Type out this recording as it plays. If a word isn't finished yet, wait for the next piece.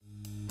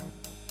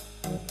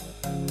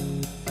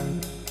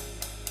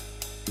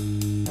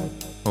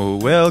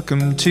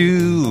Welcome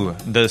to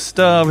the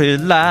Story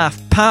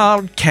Life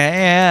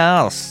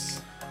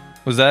Podcast.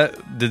 Was that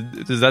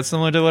is that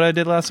similar to what I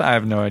did last time? I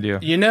have no idea.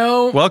 You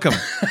know, welcome.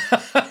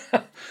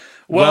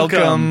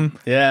 Welcome.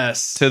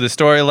 Yes. To the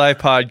Story Life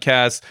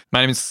Podcast.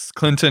 My name is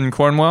Clinton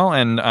Cornwell,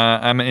 and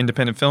I'm an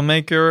independent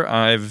filmmaker.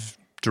 I've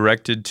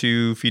directed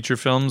 2 feature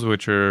films,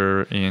 which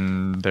are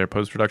in their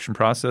post-production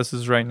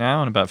processes right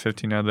now, and about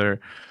 15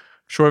 other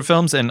short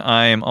films. And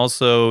I am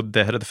also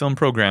the head of the film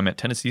program at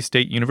Tennessee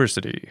State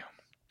University.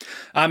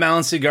 I'm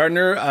Alan C.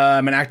 Gardner.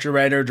 I'm an actor,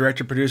 writer,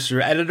 director,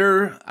 producer,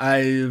 editor.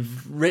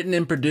 I've written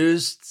and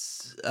produced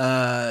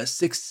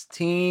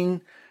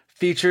 16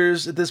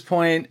 features at this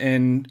point,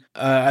 and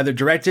either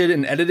directed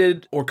and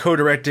edited or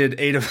co-directed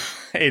 8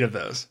 of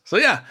those. So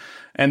yeah.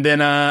 And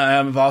then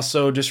I've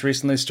also just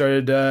recently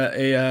started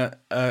a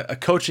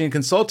coaching and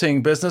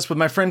consulting business with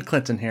my friend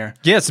Clinton here.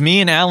 Yes, me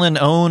and Alan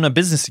own a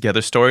business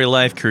together, Story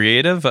Life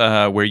Creative,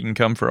 where you can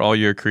come for all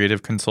your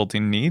creative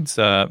consulting needs.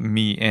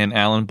 Me and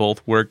Alan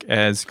both work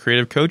as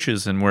creative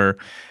coaches, and we're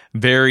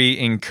very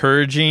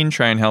encouraging,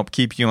 try and help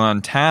keep you on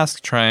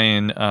task, try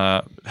and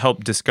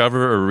help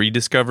discover or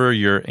rediscover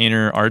your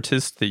inner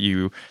artist that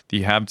you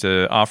have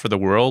to offer the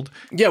world.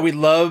 Yeah, we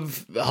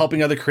love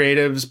helping other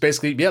creatives.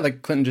 Basically, yeah,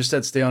 like Clinton just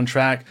said, stay on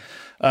track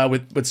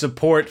with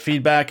support,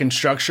 feedback, and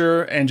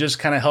structure, and just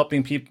kind of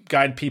helping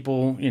guide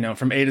people,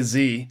 from A to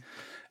Z,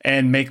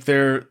 and make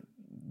the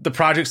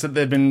projects that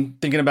they've been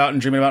thinking about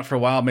and dreaming about for a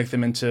while, make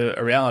them into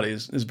a reality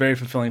is very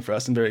fulfilling for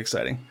us and very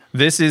exciting.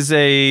 This is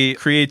a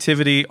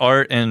creativity,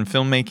 art, and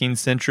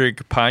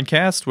filmmaking-centric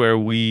podcast where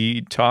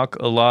we talk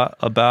a lot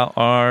about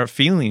our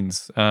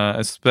feelings,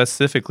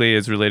 specifically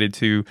as related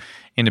to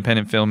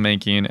independent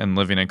filmmaking and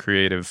living a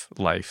creative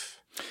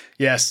life.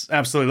 Yes,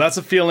 absolutely. Lots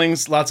of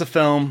feelings, lots of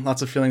film,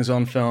 lots of feelings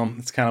on film.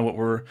 It's kind of what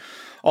we're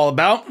all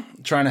about,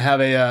 trying to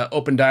have a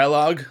open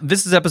dialogue.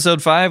 This is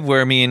episode 5,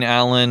 where me and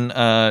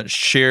Alan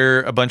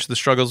share a bunch of the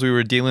struggles we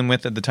were dealing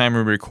with at the time we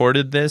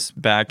recorded this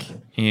back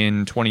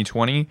in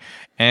 2020,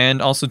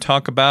 and also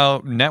talk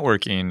about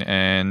networking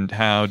and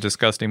how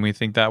disgusting we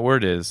think that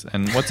word is,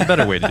 and what's a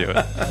better way to do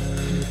it.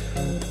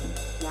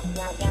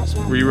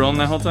 Were you rolling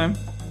that whole time?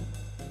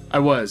 I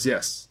was,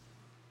 yes.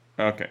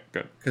 Okay,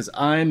 good. Because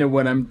I know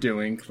what I'm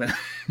doing.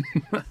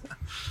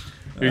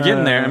 You're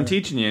getting there. I'm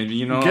teaching you.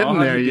 Getting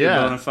there, yeah.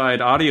 A bona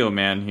fide audio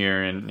man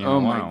here, and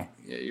wow.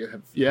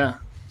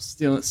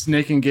 Stealing,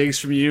 snaking gigs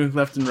from you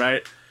left and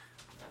right.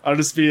 I'll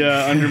just be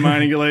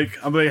undermining you.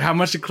 I'll be like, how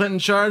much did Clinton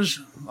charge?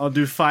 I'll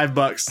do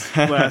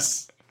 $5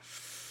 less.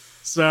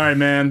 Sorry,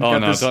 man. Oh,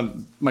 got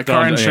my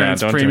car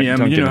insurance premium.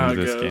 Don't you get know how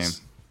into it this goes.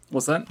 game.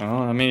 What's that? Oh,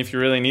 I mean, if you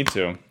really need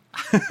to.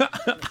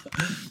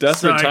 Desperate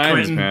Sorry, times,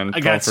 Clinton. man. I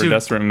got Call for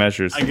desperate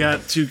measures. I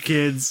got 2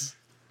 kids.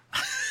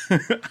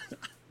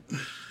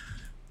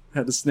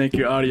 Had to snake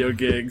your audio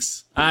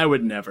gigs. I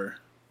would never.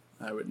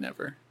 I don't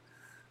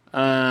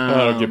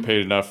get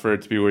paid enough for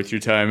it to be worth your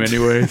time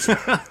anyways.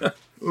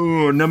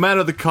 Ooh, no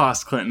matter the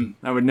cost, Clinton,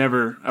 I would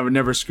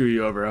never screw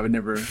you over. I would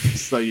never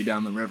slow you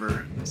down the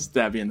river,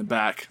 stab you in the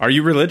back. Are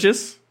you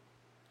religious?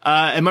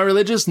 Am I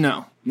religious?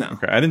 No.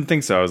 Okay, I didn't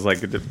think so. I was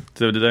like,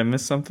 did I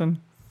miss something?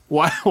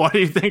 Why do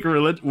you think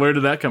where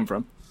did that come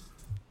from?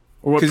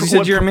 Because you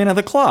said you're a man of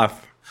the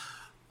cloth.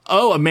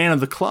 Oh, a man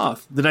of the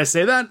cloth. Did I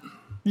say that?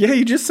 Yeah,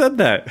 you just said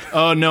that.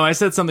 Oh, no, I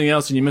said something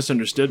else and you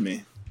misunderstood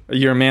me.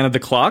 You're a man of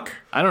the clock?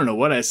 I don't know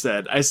what I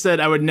said. I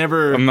said I would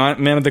never... A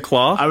man of the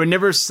cloth? I would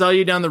never sell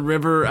you down the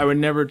river. I would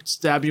never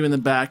stab you in the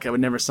back. I would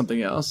never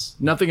something else.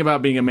 Nothing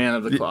about being a man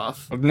of the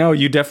cloth. No,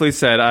 you definitely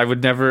said I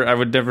would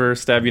never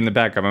stab you in the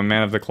back. I'm a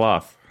man of the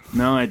cloth.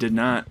 No, I did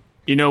not.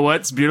 You know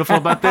what's beautiful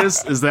about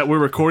this is that we're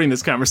recording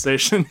this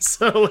conversation,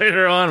 so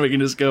later on we can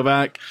just go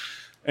back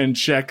and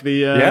check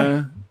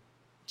the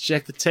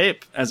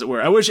tape, as it were.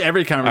 I wish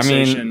every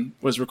conversation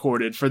was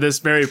recorded for this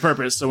very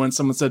purpose. So when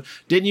someone said,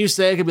 "Didn't you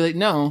say?" I could be like,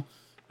 "No,"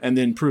 and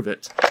then prove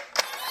it.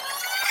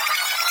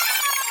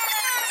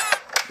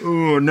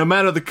 Ooh, no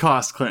matter the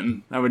cost,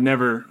 Clinton, I would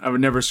never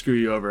screw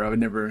you over. I would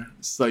never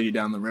slow you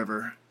down the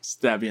river,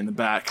 stab you in the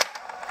back.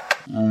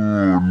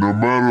 No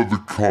matter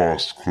the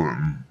cost,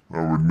 Clinton,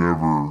 I would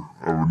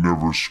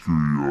never screw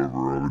you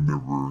over. I would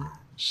never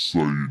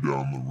slow you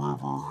down the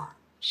river,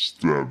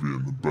 stab you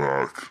in the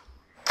back.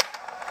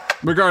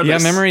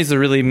 Regardless. Yeah, memory is a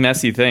really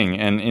messy thing,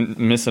 and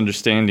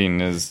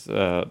misunderstanding is,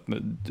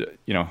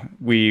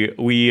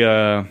 we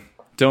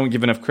don't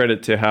give enough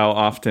credit to how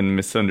often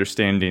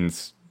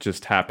misunderstandings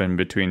just happen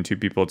between 2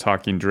 people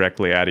talking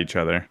directly at each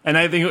other. And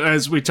I think,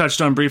 as we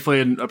touched on briefly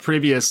in a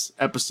previous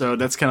episode,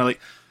 that's kind of like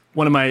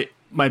one of my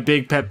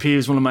big pet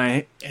peeves, one of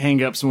my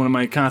hang-ups, and one of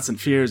my constant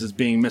fears is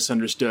being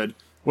misunderstood.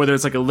 Whether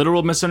it's like a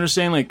literal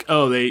misunderstanding, like,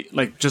 oh, they,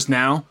 like, just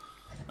now.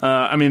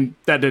 I mean,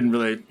 that didn't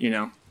really,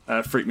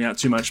 freak me out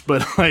too much,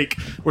 but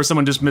like where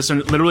someone just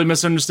literally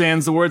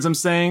misunderstands the words I'm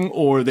saying,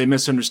 or they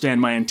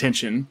misunderstand my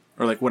intention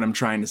or like what I'm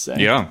trying to say.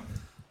 Yeah.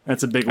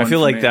 That's a big one. I feel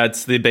for like me.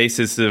 That's the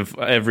basis of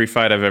every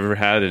fight I've ever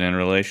had in a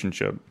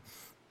relationship.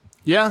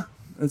 Yeah.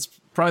 It's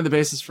probably the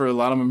basis for a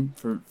lot of them,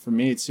 for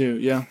me too.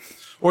 Yeah.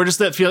 or just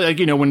that feel like,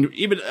 when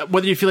even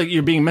whether you feel like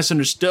you're being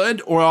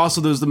misunderstood, or also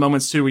there's the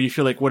moments too where you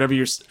feel like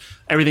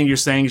everything you're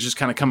saying is just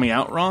kind of coming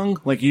out wrong,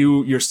 like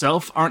you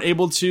yourself aren't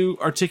able to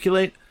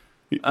articulate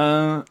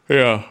what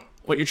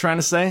you're trying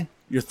to say,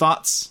 your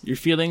thoughts, your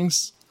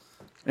feelings.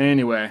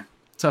 Anyway,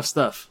 tough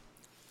stuff.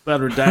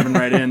 Glad we're diving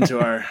right into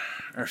our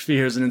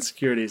fears and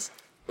insecurities.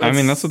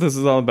 That's what this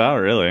is all about,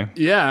 really.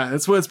 Yeah,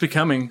 that's what it's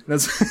becoming.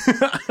 That's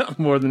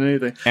more than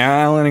anything.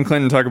 Alan and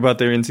Clinton talk about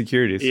their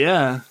insecurities.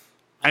 Yeah.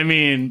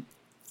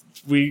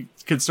 We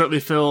could certainly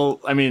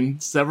fill,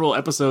 several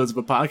episodes of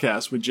a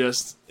podcast with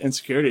just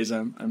insecurities,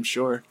 I'm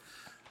sure.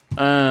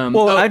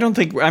 I don't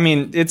think,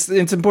 it's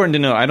important to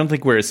know, I don't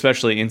think we're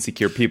especially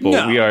insecure people.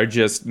 No. We are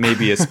just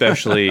maybe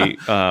especially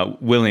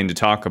willing to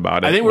talk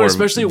about it. I think we're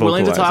especially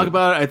willing to talk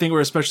about it. I think we're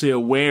especially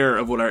aware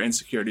of what our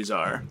insecurities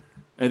are.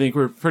 I think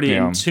we're pretty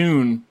in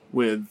tune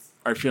with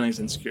our feelings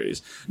and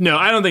insecurities. No,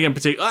 I don't think in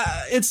particular.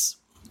 I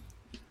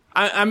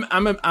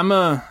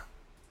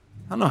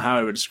don't know how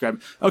I would describe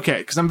it. Okay,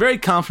 because I'm very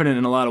confident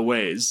in a lot of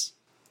ways.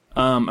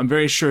 I'm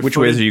very sure. Which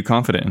ways are you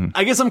confident in?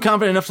 I guess I'm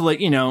confident enough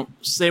to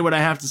say what I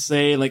have to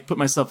say, put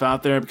myself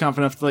out there. I'm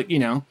confident enough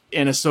to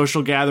in a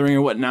social gathering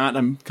or whatnot.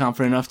 I'm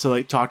confident enough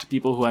to talk to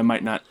people who I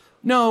might not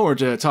know, or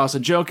to toss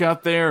a joke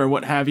out there or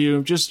what have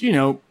you. Just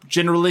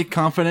generally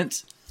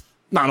confident.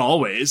 Not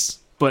always,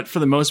 but for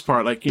the most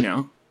part,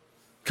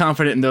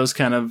 confident in those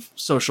kind of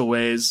social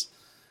ways,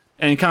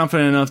 and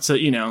confident enough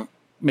to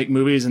make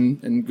movies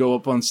and go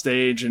up on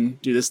stage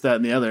and do this, that,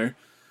 and the other.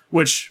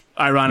 Which,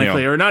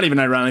 ironically, or not even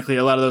ironically,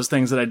 a lot of those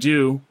things that I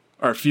do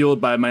are fueled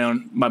by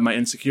my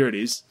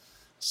insecurities.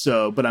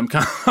 So, but I'm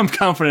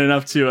confident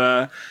enough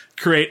to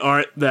create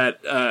art that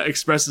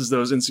expresses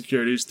those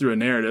insecurities through a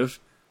narrative.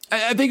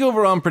 I think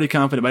overall I'm pretty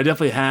confident, but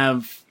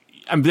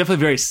I'm definitely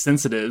very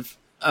sensitive.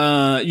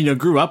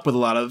 Grew up with a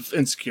lot of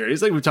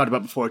insecurities, like we've talked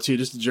about before too,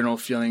 just a general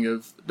feeling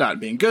of not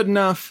being good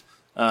enough,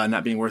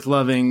 not being worth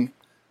loving,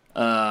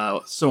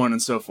 so on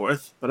and so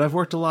forth. But I've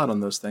worked a lot on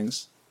those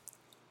things.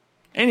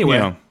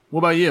 Anyway, What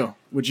about you?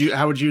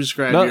 How would you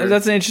describe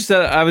That's an interesting,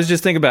 I was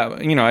just thinking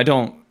about,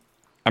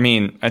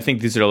 I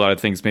think these are a lot of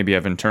things maybe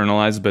I've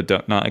internalized,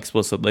 but not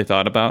explicitly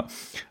thought about.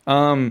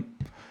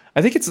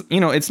 I think it's,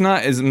 it's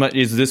not as much,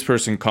 is this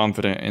person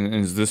confident and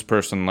is this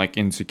person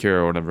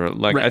insecure or whatever.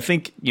 Right. I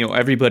think,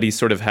 everybody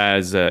sort of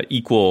has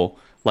equal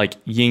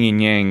yin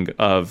and yang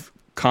of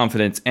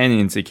confidence and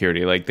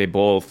insecurity. They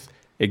both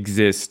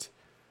exist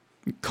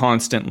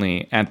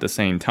constantly at the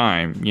same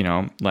time,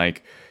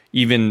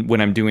 even when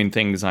I'm doing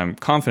things I'm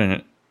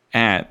confident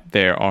at,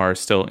 there are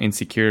still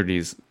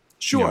insecurities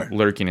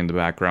lurking in the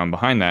background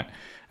behind that.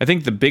 I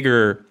think the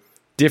bigger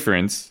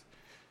difference,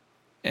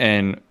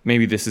 and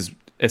maybe this is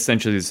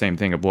essentially the same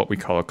thing of what we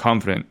call a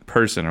confident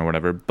person or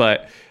whatever,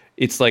 but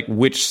it's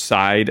which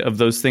side of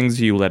those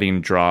things are you letting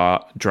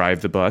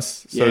drive the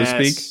bus, so to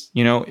speak?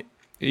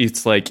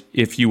 It's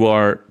if you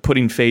are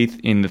putting faith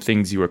in the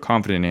things you are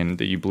confident in,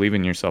 that you believe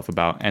in yourself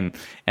about, and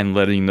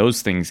letting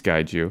those things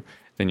guide you,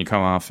 then you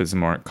come off as a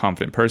more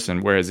confident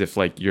person. Whereas if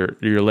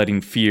you're letting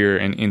fear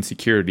and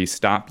insecurity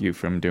stop you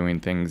from doing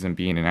things and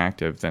being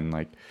inactive,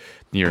 then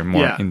you're a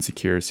more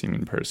insecure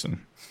seeming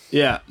person.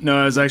 Yeah, no,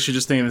 I was actually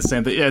just thinking the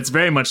same thing. Yeah, it's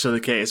very much so the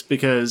case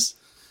because,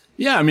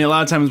 a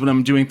lot of times when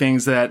I'm doing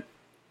things that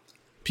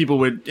people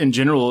would, in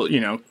general,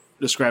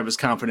 describe as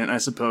confident, I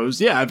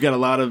suppose. Yeah, I've got a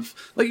lot of,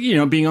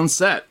 being on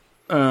set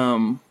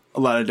a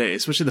lot of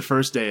days, especially the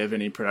first day of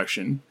any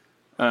production,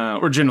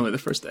 or generally the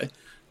first day.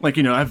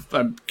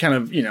 I'm kind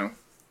of,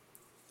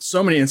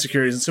 so many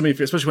insecurities and so many,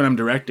 especially when I'm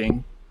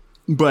directing.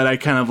 But I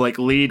kind of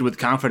lead with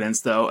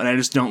confidence though, and I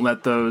just don't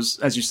let those,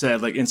 as you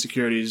said,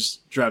 insecurities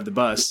drive the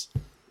bus.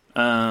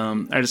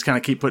 I just kind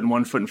of keep putting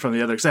one foot in front of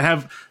the other because I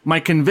have my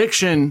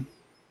conviction.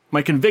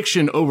 My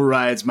conviction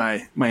overrides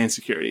my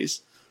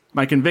insecurities.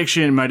 My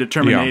conviction, my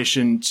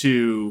determination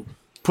to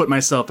put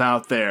myself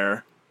out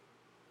there,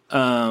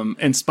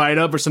 in spite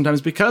of, or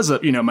sometimes because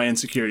of, my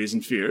insecurities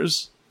and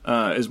fears,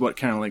 is what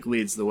kind of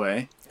leads the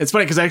way. It's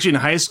funny because actually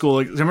in high school,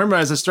 I remember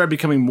as I started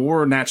becoming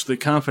more naturally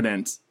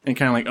confident and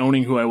kind of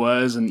owning who I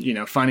was and,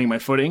 finding my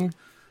footing,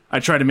 I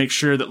tried to make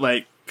sure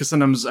that because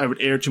sometimes I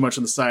would err too much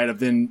on the side of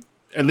then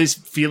at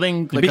least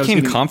feeling you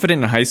became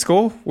confident in high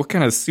school? What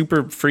kind of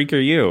super freak are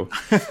you?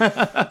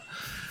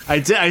 I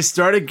did. I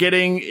started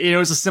getting, it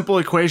was a simple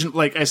equation.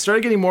 I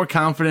started getting more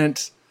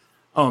confident.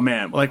 Oh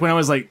man. When I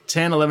was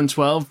 10, 11,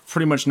 12,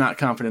 pretty much not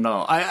confident at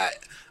all.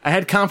 I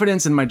had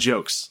confidence in my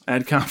jokes. I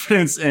had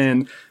confidence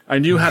in, I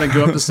knew how to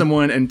go up to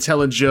someone and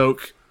tell a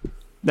joke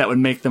that would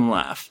make them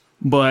laugh.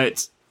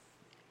 But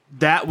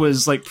that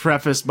was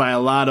prefaced by a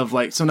lot of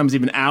sometimes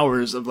even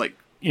hours of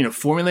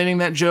formulating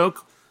that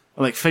joke,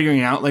 or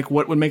figuring out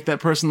what would make that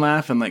person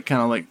laugh and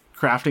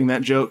crafting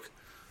that joke.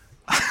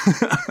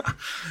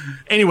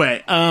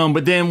 Anyway,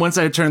 but then once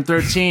I turned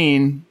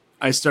 13,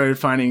 I started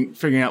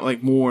figuring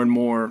out more and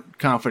more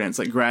confidence,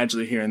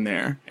 gradually here and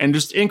there. And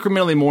just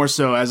incrementally more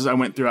so as I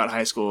went throughout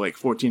high school,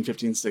 14,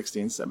 15,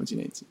 16, 17,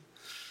 18.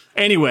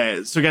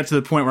 Anyway, so I got to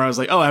the point where I was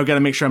I've got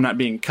to make sure I'm not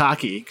being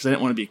cocky because I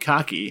didn't want to be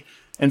cocky.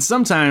 And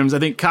sometimes I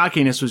think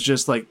cockiness was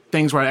just like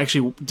things where I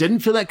actually didn't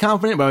feel that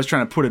confident, but I was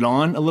trying to put it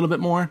on a little bit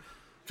more.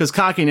 Because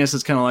cockiness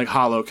is kind of like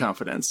hollow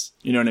confidence.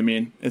 You know what I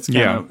mean? It's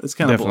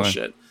kind of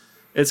bullshit.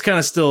 It's kind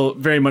of still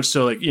very much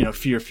so like,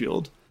 fear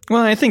fueled.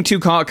 Well, I think too,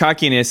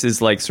 cockiness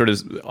is like sort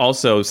of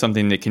also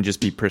something that can just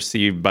be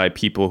perceived by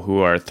people who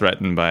are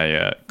threatened by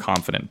a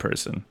confident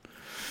person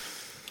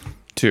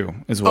too,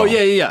 as well. Oh,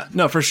 yeah.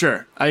 No, for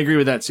sure. I agree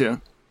with that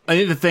too. I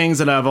think the things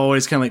that I've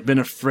always kind of like been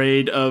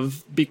afraid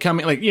of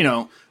becoming, like,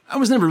 I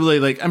was never really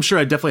like, I'm sure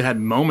I definitely had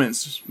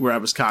moments where I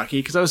was cocky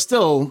because I was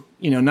still,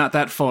 not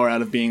that far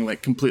out of being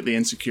like completely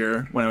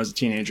insecure when I was a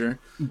teenager.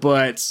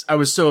 But I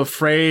was so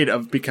afraid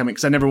of becoming,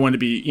 because I never wanted to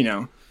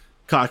be,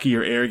 cocky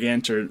or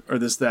arrogant or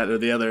this, that, or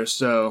the other.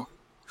 So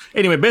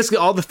anyway, basically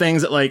all the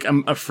things that like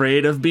I'm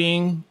afraid of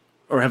being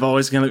or have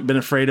always kind of been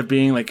afraid of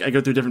being, like I go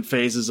through different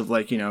phases of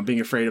like, being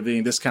afraid of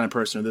being this kind of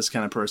person or this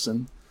kind of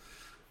person.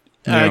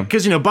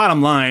 Because,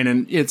 bottom line,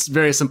 and it's a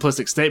very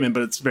simplistic statement,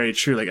 but it's very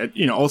true. Like,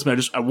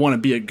 ultimately, I want to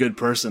be a good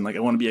person. Like, I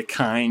want to be a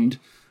kind,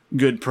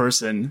 good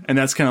person. And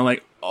that's kind of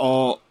like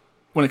all,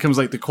 when it comes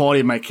to like the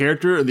quality of my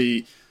character or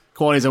the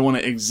qualities I want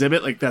to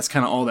exhibit, like that's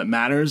kind of all that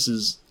matters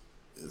is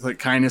like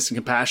kindness and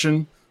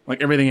compassion.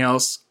 Like everything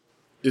else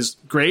is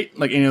great.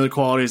 Like any other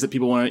qualities that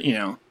people want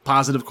to,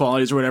 positive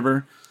qualities or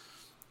whatever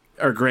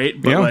are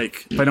great. But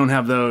like, if I don't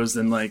have those,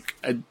 then like,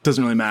 it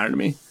doesn't really matter to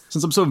me.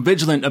 Since I'm so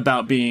vigilant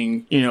about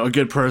being, a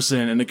good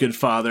person and a good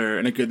father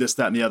and a good this,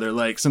 that, and the other,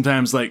 like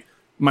sometimes like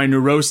my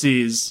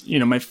neuroses,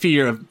 my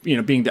fear of,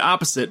 being the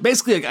opposite,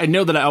 basically like, I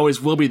know that I always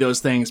will be those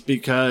things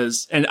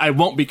and I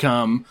won't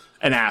become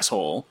an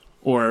asshole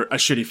or a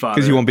shitty father.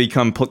 Because you won't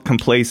become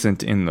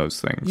complacent in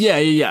those things.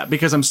 Yeah.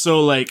 Because I'm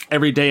so like,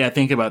 every day I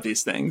think about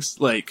these things.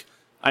 Like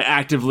I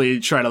actively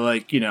try to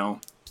like,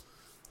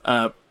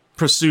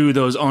 pursue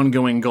those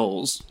ongoing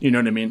goals. You know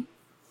what I mean?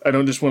 I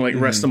don't just want to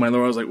like rest on my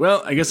laurels. Like,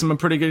 well, I guess I'm a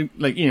pretty good,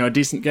 like, a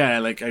decent guy.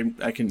 Like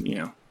I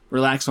can,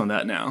 relax on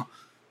that now.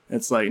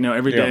 It's like, no,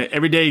 every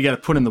day you got to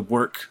put in the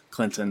work,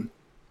 Clinton.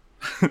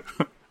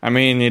 I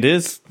mean, it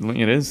is.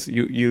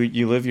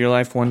 You live your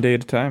life one day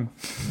at a time.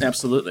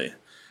 Absolutely.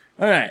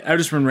 All right. I've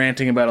just been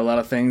ranting about a lot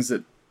of things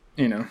that,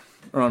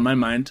 are on my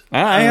mind.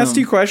 I asked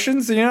you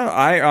questions.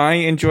 I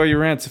enjoy your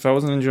rants. If I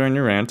wasn't enjoying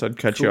your rant, I'd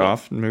cut you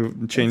off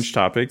and change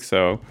topic.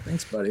 So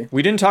thanks, buddy.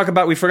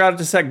 We forgot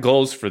to set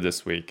goals for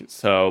this week.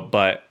 So,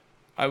 but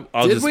we'll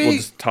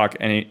just talk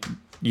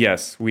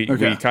Yes, we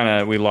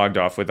logged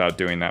off without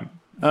doing that,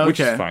 which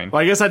is fine.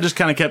 Well, I guess I just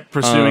kind of kept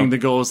pursuing the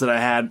goals that I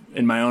had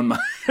in my own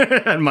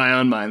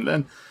mind.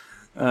 Then.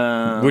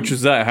 Which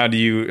was that? How do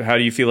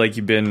you feel like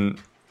you've been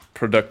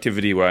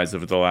productivity wise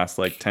over the last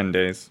like 10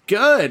 days?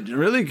 Good,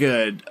 really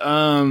good.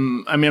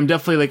 I'm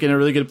definitely like in a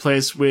really good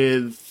place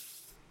with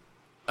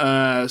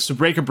so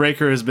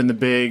Breaker has been the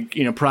big,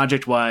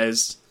 project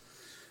wise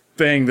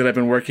thing that I've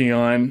been working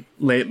on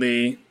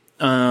lately,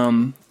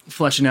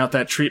 fleshing out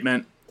that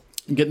treatment,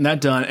 getting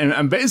that done. And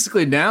I'm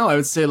basically now, I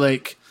would say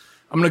like,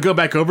 I'm going to go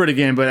back over it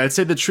again, but I'd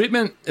say the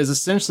treatment is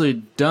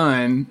essentially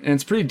done and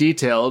it's pretty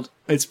detailed.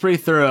 It's pretty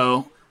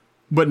thorough.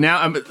 But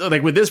now I'm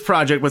like with this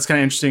project, what's kind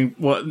of interesting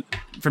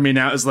for me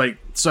now is like,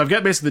 so I've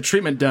got basically the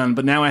treatment done,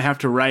 but now I have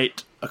to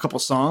write a couple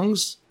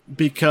songs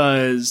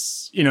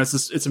because,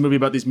 it's a movie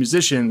about these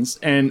musicians.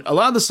 And a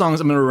lot of the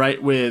songs I'm going to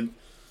write with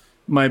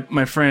my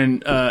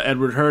friend,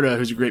 Edward Herta,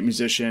 who's a great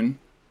musician,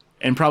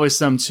 and probably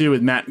some too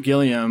with Matt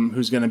Gilliam,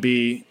 who's going to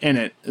be in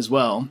it as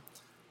well.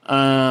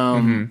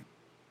 But,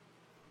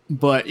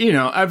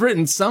 I've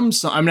written some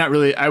songs.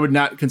 I would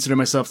not consider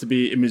myself to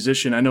be a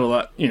musician. I know a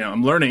lot,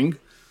 I'm learning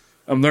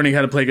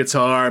how to play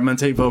guitar. I'm going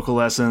to take vocal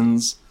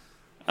lessons.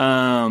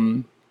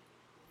 And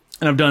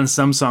I've done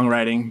some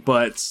songwriting,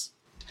 but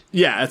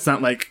yeah, it's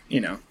not like,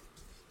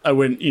 I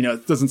wouldn't,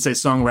 it doesn't say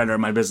songwriter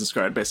on my business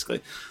card,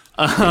 basically.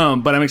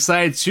 But I'm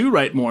excited to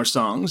write more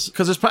songs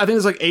because I think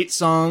there's like 8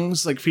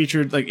 songs like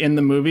featured like in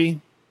the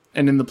movie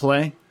and in the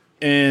play.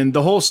 And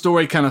the whole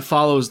story kind of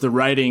follows the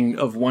writing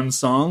of one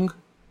song.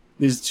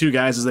 These two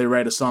guys as they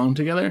write a song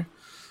together.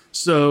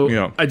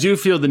 So I do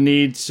feel the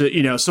need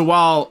to, so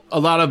while a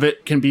lot of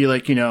it can be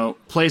like,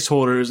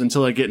 placeholders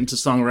until I get into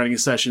songwriting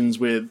sessions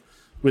with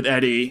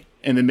Eddie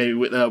and then maybe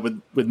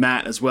with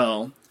Matt as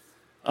well.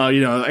 I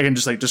can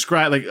just like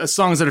describe like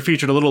songs that are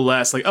featured a little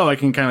less like, I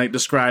can kind of like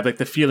describe like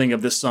the feeling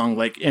of this song,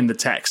 like in the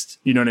text,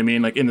 you know what I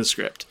mean? Like in the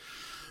script.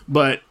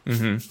 But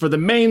for the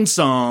main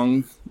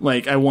song,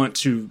 like I want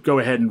to go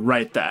ahead and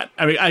write that.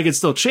 I mean, I could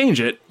still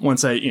change it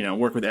once I,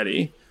 work with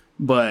Eddie,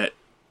 but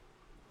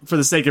for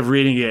the sake of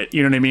reading it,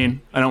 you know what I mean?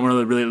 I don't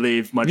really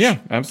leave much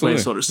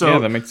placeholder. So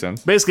that makes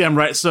sense. Basically, I'm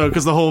right. So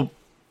because the whole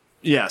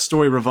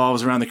story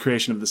revolves around the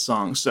creation of the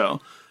song.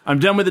 So I'm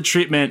done with the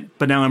treatment,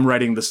 but now I'm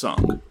writing the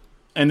song.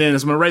 And then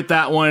I'm going to write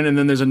that one, and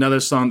then there's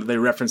another song that they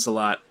reference a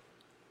lot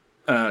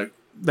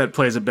that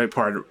plays a big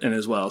part in it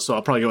as well. So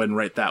I'll probably go ahead and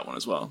write that one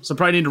as well. So I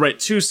probably need to write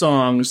 2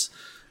 songs,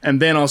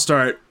 and then I'll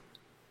start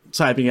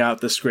typing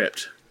out the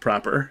script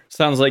proper.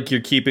 Sounds like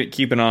you're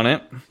keeping on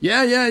it.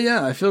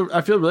 Yeah. I feel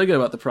really good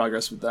about the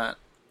progress with that.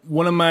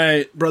 One of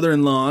my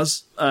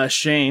brother-in-laws,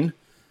 Shane,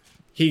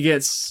 he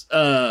gets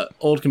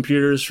old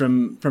computers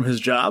from his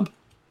job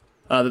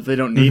that they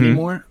don't need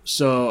anymore.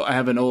 So I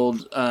have an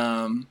old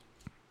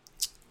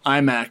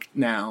iMac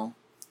now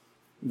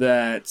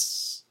that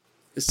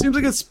it seems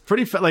like it's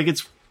pretty like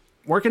it's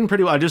working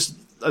pretty well.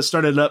 I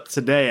started it up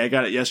today. I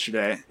got it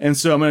yesterday, and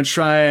so I'm gonna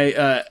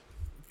try.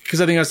 Because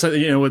I think I said,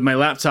 with my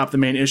laptop, the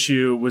main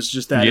issue was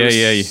just that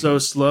it was so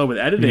slow with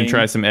editing. You can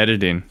try some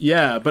editing.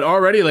 Yeah, but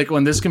already, like,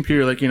 on this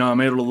computer, like, I'm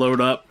able to load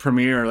up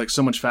Premiere, like,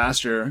 so much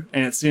faster.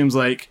 And it seems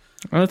like...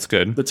 Oh, that's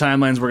good. The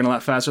timeline's working a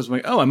lot faster. So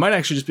I'm like, I might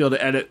actually just be able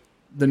to edit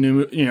the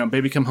new,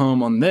 Baby Come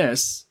Home on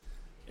this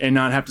and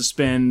not have to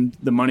spend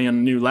the money on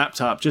a new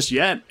laptop just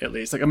yet, at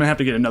least. Like, I'm going to have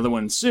to get another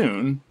one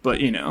soon,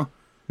 but,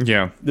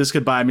 Yeah. This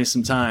could buy me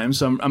some time.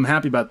 So I'm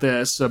happy about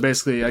this. So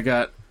basically, I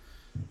got...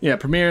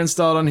 Premiere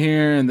installed on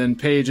here, and then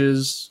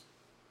Pages,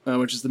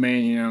 which is the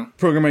main,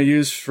 program I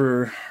use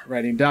for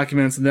writing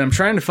documents. And then I'm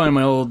trying to find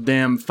my old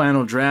damn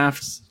Final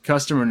Draft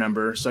customer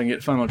number so I can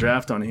get Final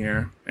Draft on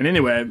here. And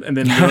anyway, and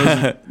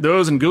then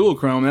those in Google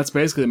Chrome, that's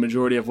basically the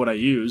majority of what I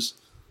use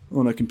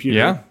on a computer.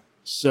 Yeah.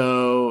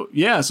 So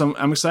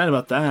I'm excited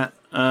about that.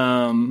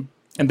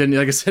 And then,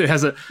 like I said, it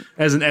has an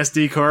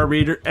SD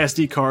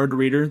card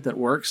reader that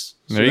works.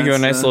 So there you go,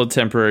 nice little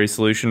temporary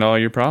solution to all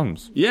your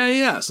problems.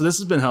 Yeah. So this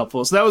has been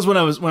helpful. So that was when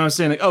I was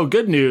saying, like, oh,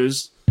 good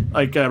news.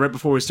 Like right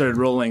before we started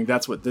rolling,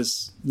 that's what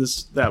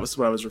that was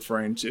what I was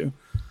referring to.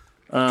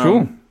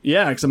 Cool.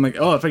 Yeah, because I'm like,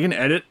 oh, if I can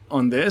edit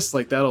on this,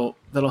 like that'll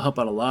help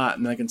out a lot,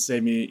 and that can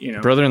save me,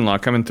 Brother-in-law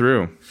coming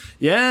through.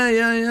 Yeah.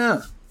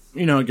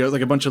 It goes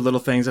like a bunch of little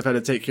things I've had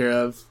to take care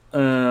of.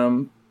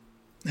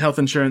 Health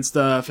insurance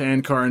stuff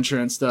and car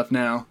insurance stuff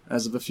now,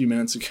 as of a few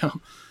minutes ago,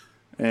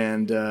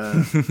 and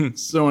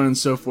so on and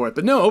so forth.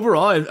 But no,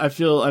 overall, I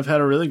feel I've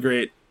had a really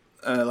great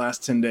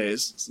last 10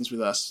 days since we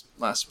last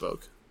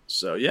spoke.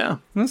 So yeah,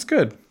 that's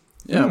good.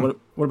 Yeah. What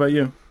about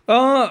you?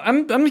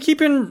 I'm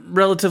keeping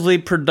relatively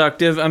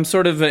productive. I'm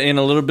sort of in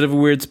a little bit of a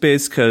weird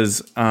space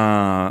because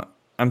I've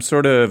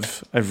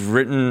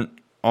written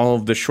all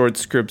of the short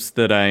scripts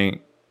that I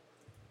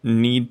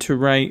need to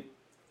write.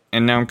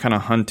 And now I'm kind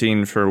of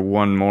hunting for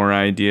one more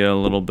idea a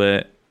little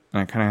bit.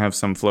 And I kind of have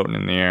some floating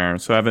in the air.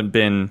 So I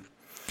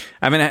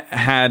haven't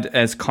had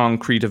as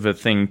concrete of a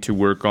thing to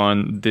work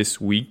on this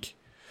week.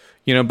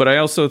 But I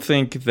also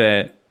think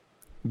that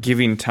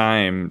giving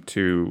time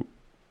to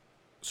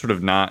sort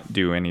of not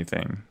do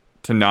anything,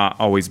 to not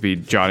always be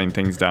jotting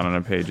things down on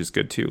a page is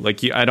good too.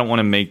 Like, I don't want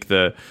to make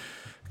the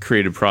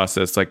creative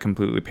process like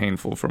completely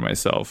painful for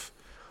myself.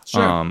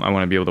 Sure. I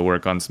want to be able to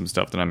work on some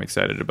stuff that I'm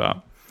excited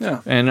about.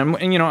 Yeah. And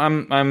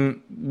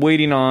I'm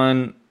waiting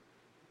on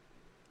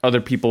other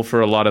people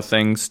for a lot of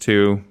things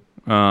too.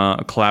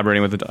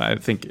 Collaborating with I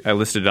think I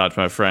listed it out to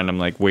my friend. I'm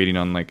like waiting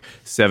on like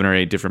 7 or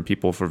 8 different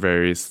people for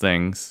various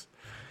things,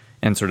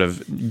 and sort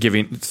of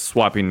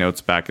swapping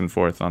notes back and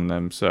forth on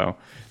them. So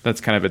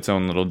that's kind of its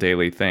own little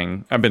daily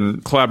thing. I've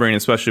been collaborating,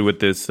 especially with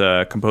this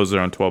composer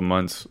on 12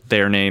 Months.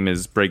 Their name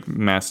is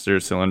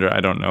Breakmaster Cylinder. I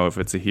don't know if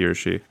it's a he or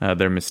she.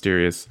 They're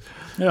mysterious.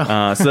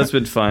 Yeah. So that's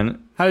been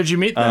fun. How did you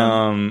meet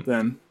them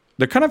then?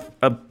 They're kind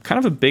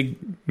of a big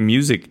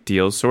music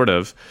deal, sort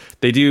of.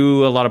 They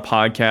do a lot of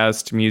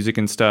podcast music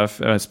and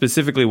stuff.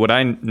 Specifically, what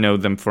I know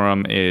them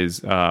from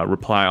is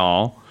Reply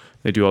All.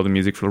 They do all the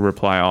music for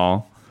Reply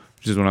All,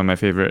 which is one of my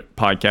favorite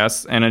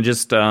podcasts. And I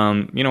just,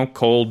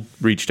 cold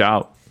reached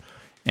out,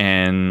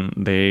 and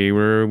they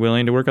were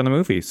willing to work on the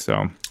movie.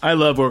 So I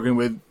love working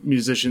with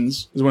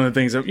musicians. It's one of the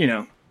things that,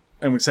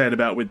 I'm excited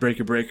about with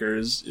Breaker Breaker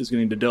is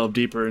getting to delve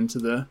deeper into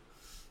the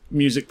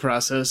music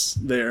process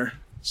there.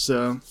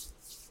 So,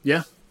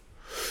 yeah.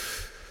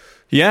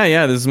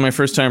 Yeah. This is my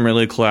first time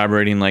really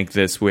collaborating like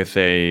this with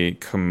a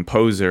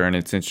composer, and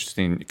it's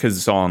interesting because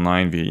it's all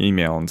online via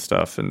email and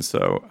stuff. And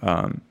so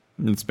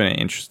it's been an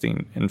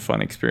interesting and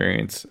fun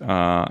experience.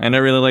 And I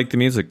really like the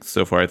music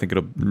so far. I think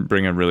it'll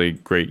bring a really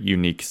great,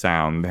 unique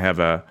sound. They have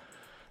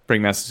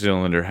Breakmaster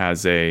Cylinder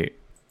has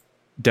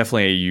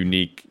definitely a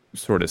unique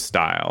sort of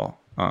style.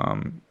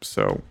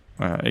 So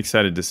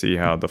excited to see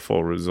how the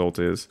full result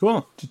is.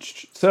 Cool.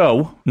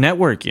 So,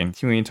 networking.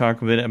 Can we talk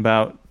a bit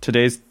about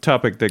today's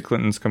topic that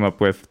Clinton's come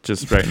up with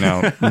just right now?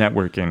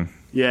 Networking.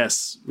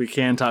 Yes, we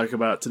can talk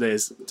about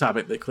today's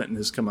topic that Clinton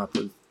has come up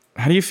with.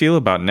 How do you feel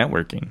about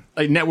networking?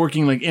 Like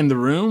networking, like in the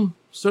room,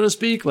 so to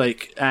speak,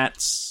 like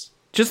at...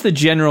 Just the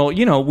general,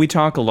 we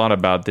talk a lot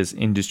about this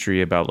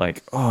industry about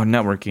like, oh,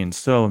 networking is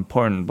so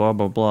important, blah,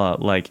 blah, blah.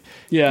 Like,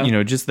 yeah.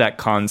 Just that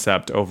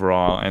concept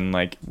overall, and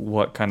like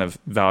what kind of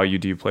value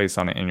do you place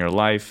on it in your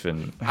life,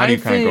 and how do you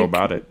kind of go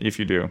about it if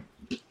you do?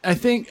 I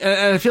think,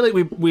 and I feel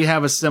like we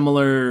have a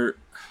similar,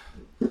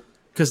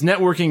 because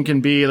networking can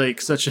be like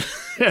such a,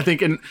 I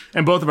think in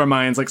both of our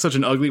minds, like such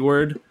an ugly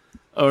word,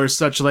 or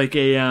such like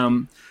a,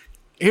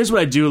 here's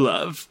what I do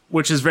love,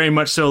 which is very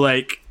much so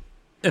like,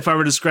 if I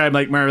were to describe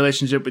like my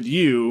relationship with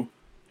you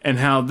and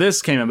how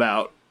this came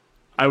about,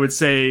 I would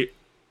say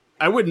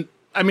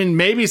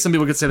maybe some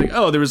people could say like,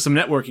 oh, there was some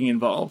networking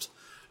involved.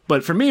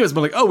 But for me, it was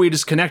more like, oh, we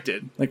just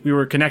connected. Like we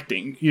were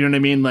connecting. You know what I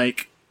mean?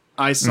 Like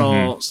I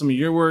saw some of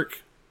your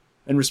work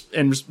and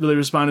really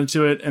responded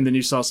to it, and then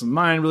you saw some of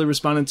mine really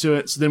responded to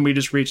it. So then we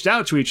just reached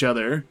out to each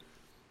other,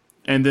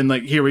 and then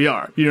like here we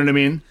are. You know what I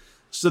mean?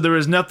 So there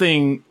was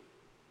nothing.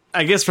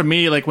 I guess for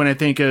me, like when I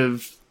think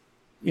of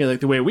like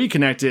the way we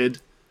connected,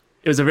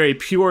 it was a very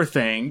pure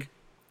thing,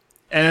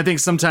 and I think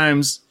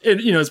sometimes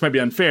this might be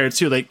unfair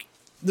too. Like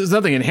there's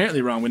nothing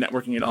inherently wrong with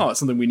networking at all. It's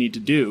something we need to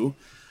do,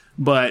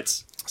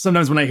 but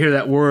sometimes when I hear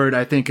that word,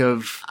 I think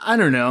of, I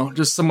don't know,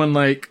 just someone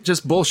like,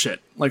 just bullshit.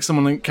 Like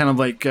someone like, kind of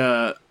like,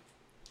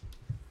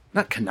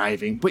 not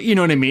conniving, but you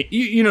know what I mean?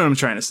 You know what I'm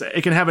trying to say.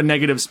 It can have a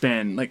negative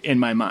spin, like, in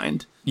my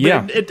mind. But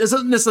Yeah. it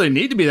doesn't necessarily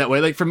need to be that way.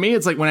 Like, for me,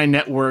 it's like when I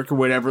network or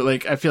whatever,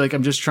 like, I feel like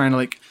I'm just trying to,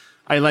 like,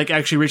 I like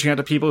actually reaching out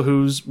to people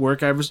whose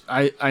work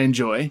I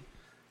enjoy.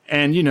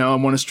 And, I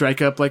want to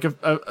strike up, like,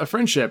 a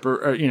friendship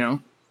or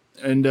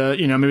and,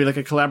 maybe, like,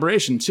 a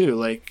collaboration, too.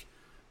 Like,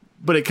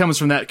 but it comes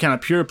from that kind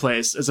of pure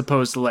place as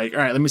opposed to like, all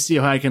right, let me see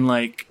how I can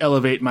like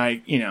elevate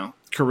my,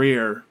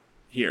 career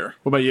here.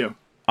 What about you?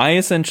 I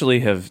essentially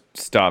have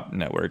stopped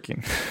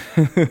networking.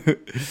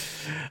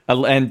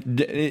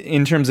 And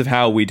in terms of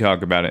how we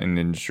talk about it in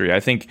the industry, I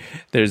think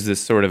there's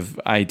this sort of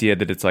idea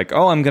that it's like,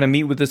 oh, I'm going to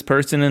meet with this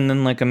person and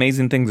then like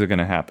amazing things are going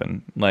to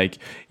happen. Like,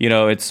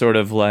 it's sort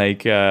of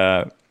like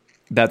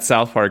that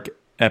South Park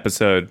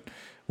episode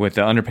with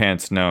the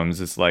underpants gnomes.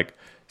 It's like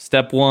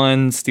step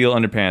 1, steal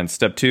underpants.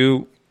 Step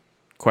 2,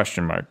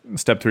 question mark.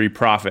 Step 3,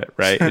 profit,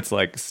 right? It's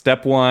like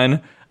step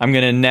 1, I'm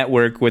going to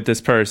network with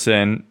this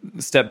person.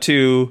 Step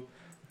 2,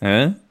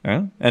 and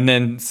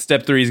then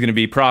step 3 is going to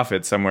be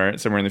profit somewhere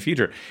in the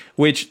future,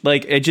 which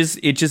like it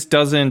just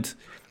doesn't,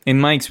 in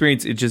my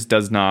experience, it just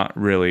does not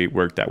really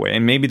work that way.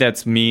 And maybe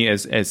that's me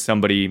as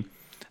somebody,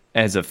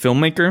 as a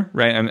filmmaker,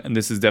 right? And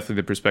this is definitely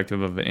the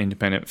perspective of an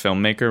independent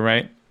filmmaker,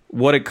 right?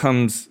 What it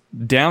comes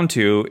down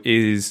to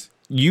is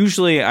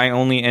usually I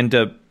only end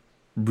up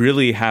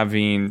really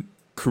having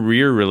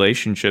career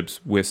relationships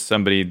with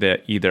somebody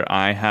that either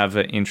I have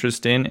an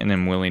interest in and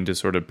am willing to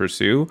sort of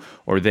pursue,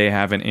 or they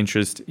have an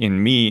interest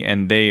in me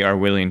and they are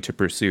willing to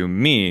pursue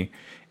me.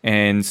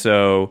 And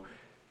so,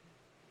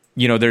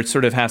 there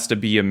sort of has to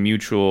be a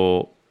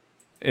mutual,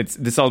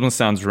 this almost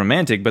sounds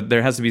romantic, but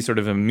there has to be sort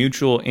of a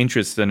mutual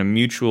interest and a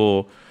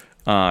mutual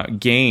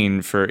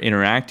gain for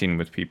interacting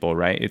with people,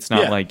 right? It's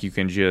not like you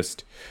can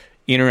just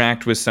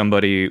interact with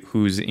somebody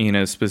who's in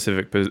a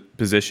specific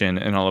position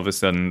and all of a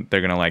sudden they're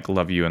going to like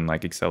love you and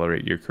like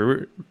accelerate your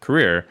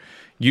career.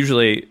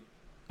 Usually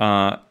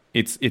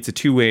it's a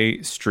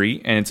two-way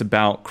street, and it's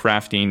about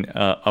crafting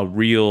a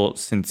real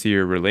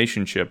sincere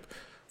relationship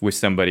with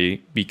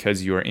somebody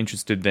because you are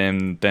interested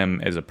in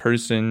them as a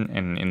person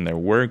and in their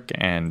work,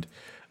 and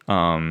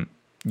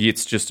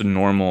it's just a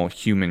normal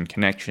human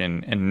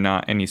connection and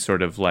not any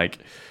sort of like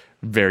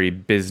very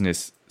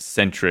business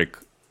centric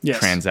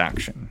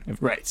transaction.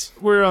 Right.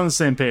 We're on the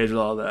same page with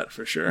all that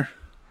for sure.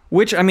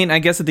 Which, I mean, I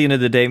guess at the end of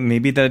the day,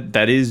 maybe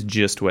that is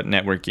just what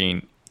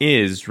networking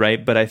is,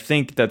 right? But I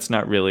think that's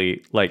not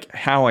really like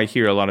how I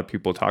hear a lot of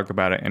people talk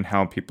about it and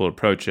how people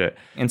approach it.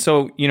 And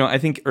so, I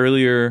think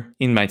earlier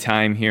in my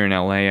time here in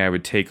LA, I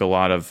would take a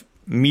lot of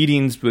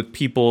meetings with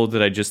people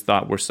that I just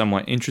thought were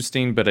somewhat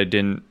interesting, but I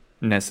didn't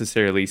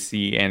necessarily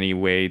see any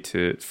way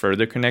to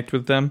further connect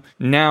with them.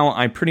 Now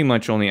I pretty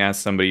much only ask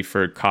somebody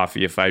for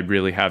coffee if I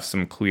really have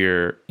some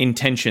clear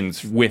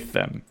intentions with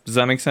them. Does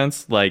that make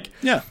sense? Like,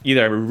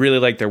 either I really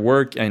like their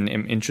work and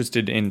am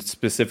interested in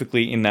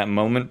specifically in that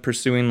moment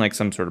pursuing like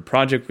some sort of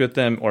project with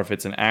them, or if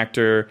it's an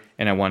actor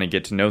and I want to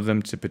get to know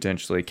them to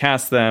potentially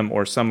cast them,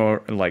 or some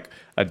like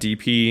a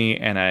DP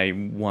and I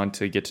want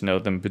to get to know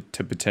them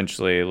to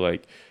potentially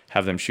like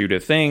have them shoot a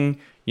thing.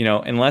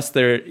 Unless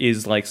there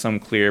is like some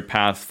clear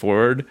path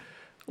forward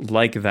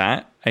like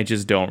that, I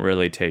just don't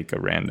really take a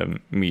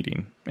random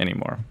meeting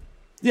anymore.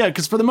 Yeah,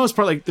 because for the most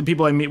part, like the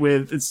people I meet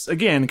with, it's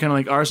again kind of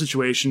like our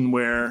situation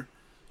where,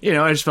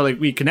 I just felt like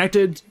we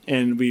connected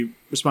and we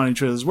responded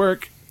to each other's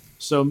work.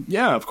 So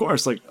yeah, of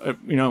course, like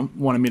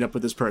want to meet up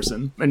with this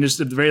person and just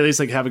at the very least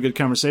like have a good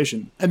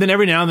conversation. And then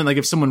every now and then, like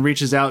if someone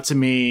reaches out to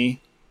me,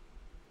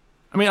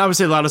 I mean,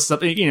 obviously a lot of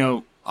stuff,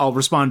 I'll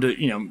respond to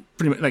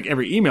pretty much like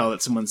every email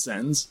that someone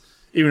sends.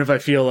 Even if I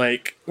feel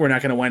like we're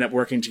not going to wind up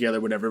working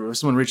together, whatever. But if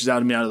someone reaches out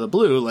to me out of the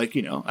blue, like,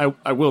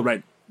 I will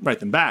write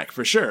them back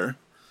for sure.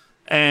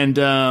 And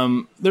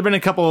there've been a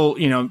couple,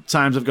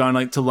 times I've gone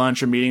like to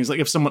lunch or meetings. Like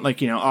if someone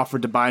like,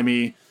 offered to buy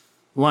me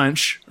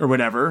lunch or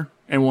whatever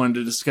and wanted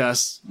to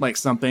discuss like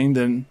something,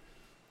 then,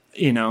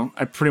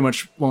 I pretty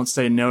much won't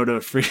say no to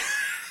a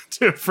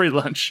free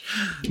lunch.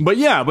 But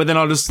then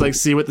I'll just like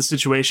see what the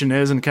situation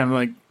is and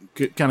kind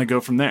of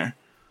go from there.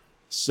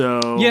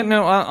 So yeah,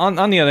 no.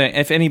 On the other hand,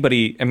 if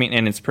anybody, I mean,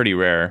 and it's pretty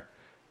rare,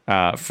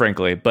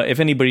 frankly, but if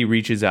anybody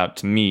reaches out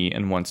to me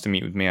and wants to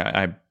meet with me,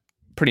 I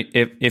pretty,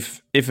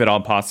 if at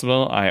all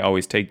possible, I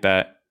always take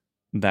that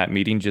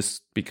meeting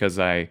just because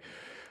I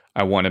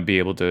want to be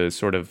able to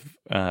sort of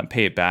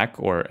pay it back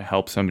or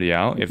help somebody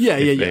out if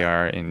they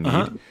are in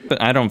need.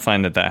 But I don't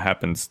find that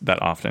happens that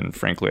often,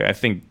 frankly. I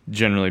think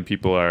generally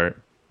people are.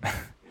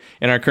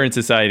 in our current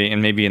society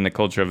and maybe in the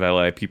culture of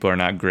LA, people are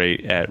not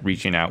great at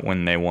reaching out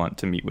when they want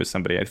to meet with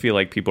somebody. I feel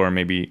like people are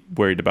maybe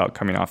worried about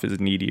coming off as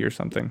needy or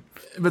something.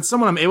 If it's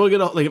someone I'm able to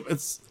get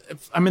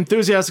if I'm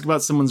enthusiastic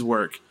about someone's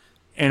work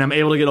and I'm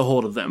able to get a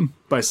hold of them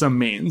by some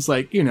means,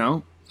 like, you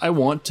know, I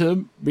want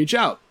to reach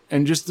out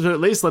and just to at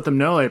least let them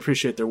know I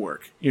appreciate their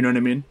work. You know what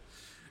I mean?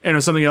 And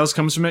if something else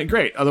comes from it,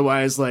 great.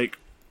 Otherwise, like,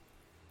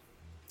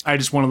 I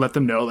just want to let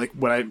them know, like,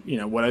 what I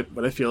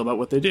feel about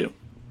what they do.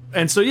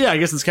 And so, yeah, I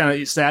guess it's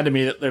kind of sad to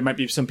me that there might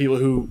be some people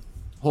who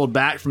hold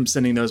back from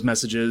sending those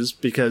messages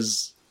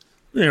because,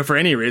 you know, for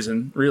any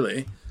reason,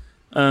 really.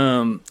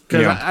 Because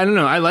I don't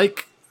know.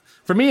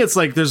 For me, it's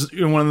like there's,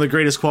 you know, one of the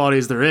greatest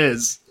qualities there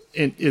is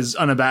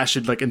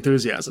unabashed, like,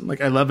 enthusiasm.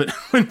 Like, I love it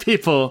when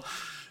people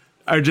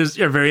are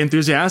very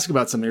enthusiastic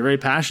about something, very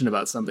passionate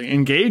about something,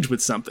 engage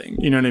with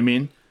something. You know what I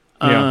mean?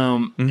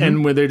 Yeah.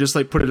 And where they just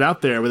like put it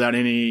out there without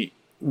any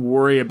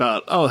worry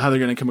about how they're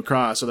going to come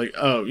across, or like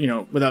you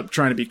know, without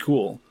trying to be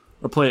cool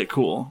or play it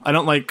cool. I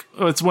don't like.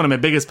 It's one of my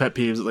biggest pet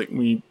peeves. Like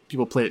when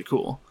people play it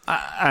cool.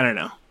 I don't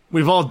know.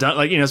 We've all done,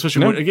 like, you know,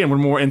 especially when, again, we're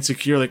more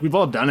insecure. Like we've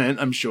all done it,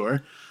 I'm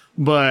sure.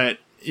 But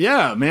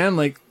yeah, man,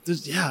 like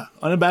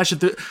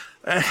unabashed.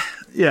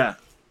 Yeah,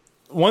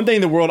 one thing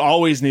the world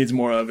always needs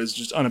more of is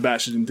just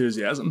unabashed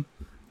enthusiasm,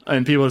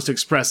 and people just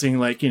expressing,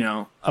 like, you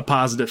know, a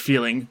positive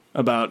feeling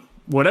about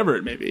whatever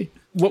it may be.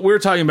 What we're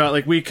talking about,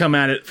 like, we come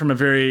at it from a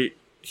very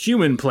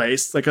human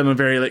place, like on a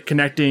very like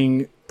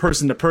connecting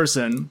person to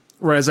person.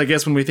 Whereas I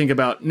guess when we think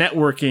about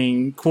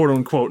networking, quote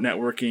unquote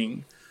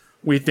networking,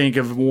 we think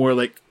of more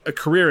like a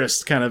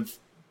careerist kind of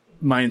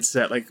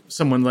mindset, like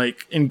someone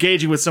like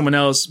engaging with someone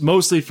else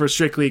mostly for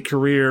strictly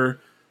career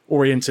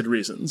oriented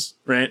reasons,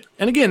 right?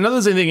 And again,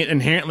 there's anything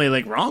inherently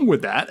like wrong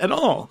with that at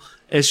all.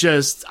 It's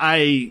just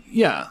I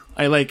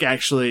like,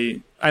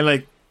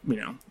 you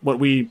know, what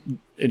we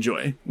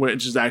enjoy,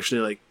 which is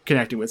actually like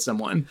connecting with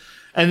someone.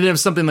 And then if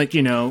something like,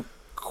 you know,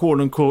 quote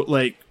unquote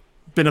like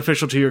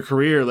beneficial to your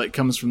career like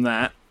comes from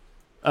that,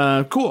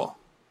 cool.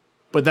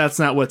 But that's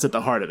not what's at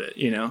the heart of it,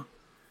 you know?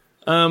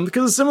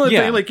 Because a similar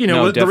thing, like, you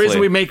know, the reason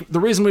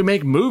we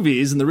make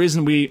movies and the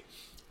reason we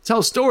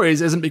tell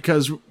stories isn't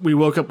because we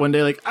woke up one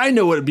day like, I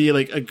know what would be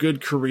like a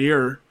good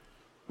career,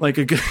 like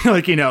a good,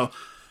 like, you know,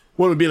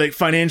 what would be like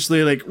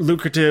financially like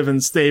lucrative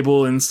and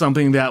stable and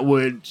something that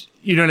would,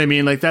 you know what I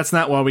mean? Like, that's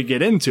not why we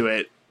get into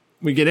it.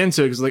 We get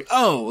into it because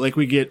like,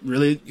 we get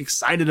really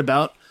excited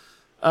about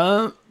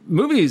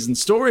movies and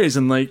stories,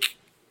 and like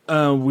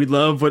we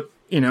love what,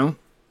 you know,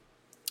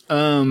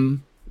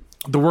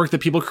 the work that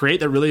people create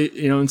that really,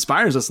 you know,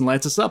 inspires us and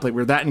lights us up. Like,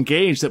 we're that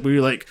engaged that we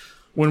were like,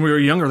 when we were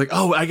younger, like,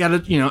 I gotta,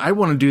 you know, I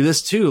want to do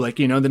this too. Like,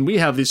 you know, then we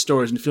have these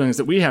stories and feelings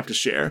that we have to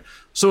share.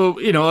 So,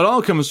 you know, it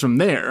all comes from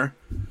there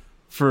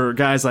for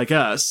guys like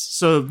us.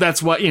 So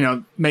that's what, you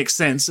know, makes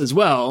sense as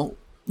well.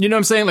 You know what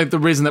I'm saying? Like, the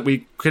reason that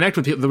we connect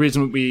with people, the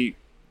reason we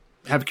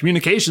have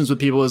communications with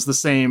people is the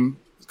same,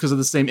 because of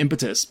the same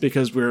impetus,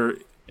 because we're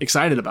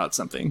excited about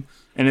something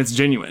and it's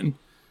genuine.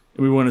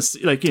 And we want to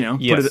see, like, you know,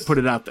 put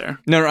it out there.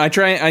 No, I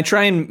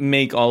try and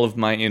make all of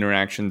my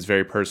interactions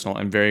very personal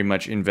and very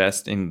much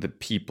invest in the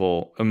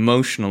people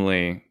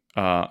emotionally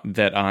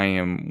that I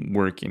am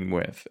working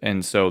with.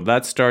 And so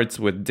that starts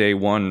with day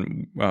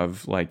one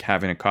of like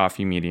having a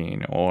coffee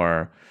meeting,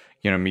 or,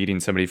 you know,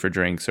 meeting somebody for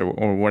drinks,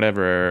 or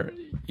whatever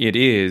it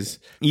is.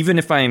 Even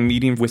if I am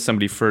meeting with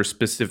somebody for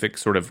specific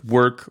sort of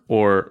work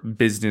or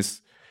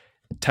business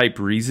type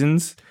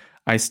reasons,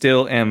 I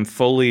still am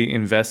fully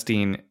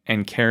investing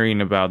and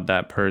caring about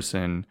that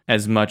person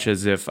as much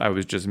as if I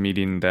was just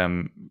meeting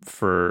them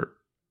for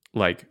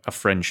like a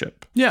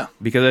friendship. Yeah.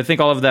 Because I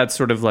think all of that's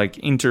sort of like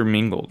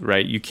intermingled,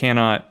 right? You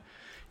cannot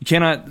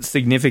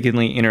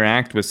significantly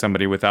interact with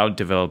somebody without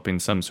developing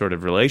some sort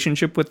of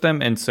relationship with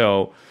them. And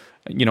so,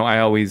 you know, I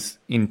always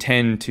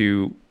intend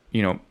to,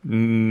 you know,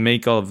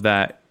 make all of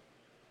that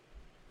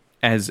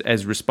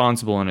as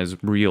responsible and as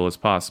real as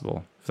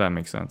possible, if that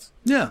makes sense.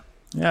 Yeah.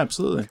 Yeah,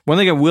 absolutely. One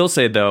thing I will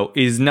say, though,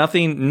 is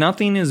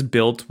nothing is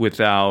built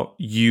without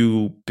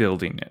you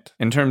building it.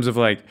 In terms of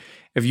like,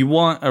 if you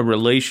want a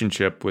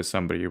relationship with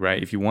somebody,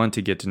 right? If you want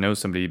to get to know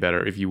somebody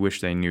better, if you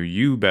wish they knew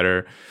you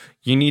better,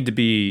 you need to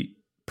be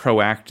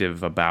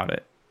proactive about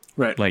it.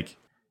 Right. Like,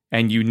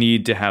 and you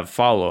need to have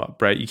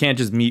follow-up, right? You can't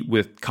just meet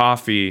for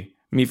coffee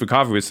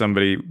with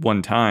somebody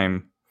one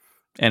time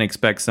and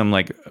expect some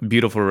like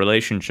beautiful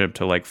relationship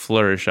to like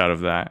flourish out of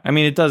that. I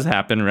mean, it does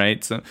happen,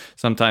 right? So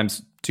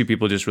sometimes two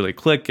people just really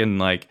click, and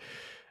like,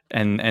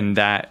 and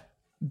that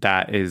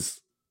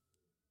is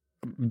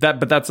that,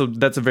 but that's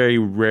a very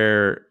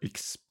rare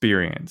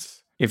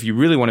experience. If you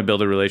really want to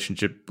build a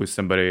relationship with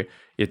somebody,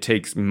 it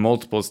takes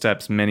multiple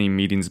steps, many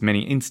meetings,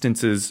 many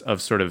instances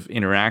of sort of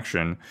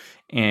interaction.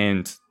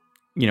 And,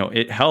 you know,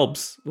 it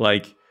helps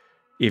like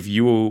if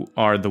you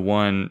are the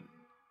one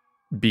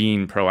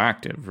being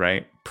proactive,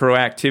 right?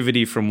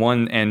 Proactivity from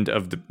one end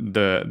of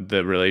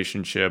the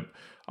relationship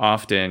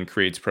often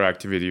creates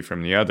proactivity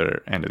from the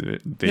other end of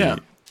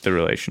the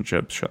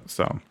relationship.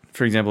 So,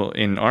 for example,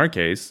 in our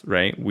case,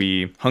 right,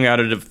 we hung out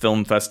at a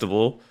film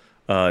festival,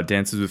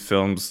 Dances with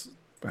Films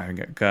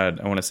God,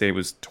 I want to say it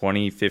was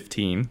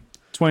 2015.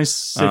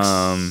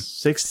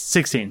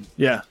 16.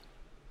 Yeah.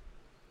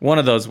 One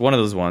of those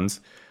ones.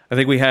 I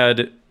think we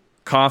had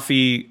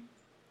coffee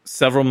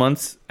several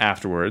months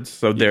afterwards.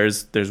 So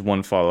there's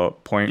one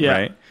follow-up point,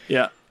 right?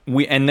 Yeah.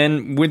 We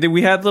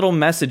had little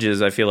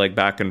messages, I feel like,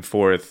 back and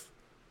forth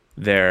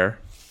there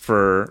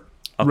for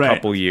a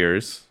couple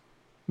years.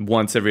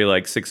 Once every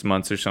like 6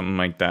 months or something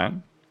like that.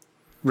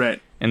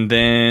 Right. And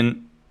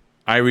then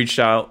I reached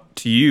out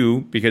to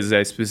you because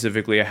I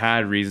specifically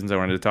had reasons I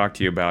wanted to talk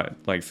to you about,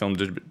 like film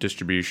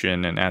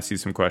distribution, and ask you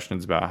some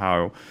questions about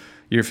how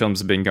your films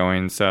have been going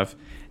and stuff.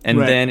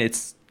 And then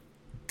it's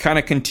kind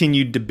of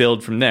continued to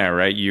build from there,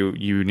 right?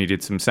 You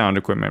needed some sound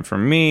equipment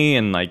from me,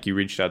 and like you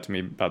reached out to me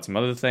about some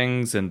other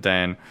things, and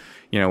then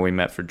we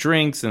met for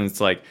drinks, and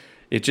it's like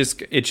it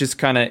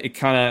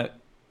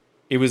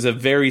was a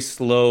very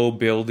slow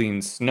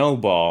building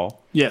snowball.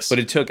 Yes. But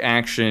it took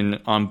action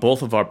on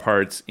both of our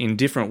parts in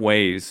different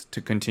ways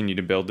to continue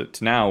to build it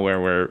to now where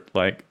we're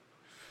like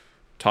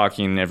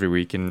talking every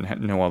week and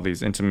know all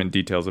these intimate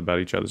details about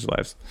each other's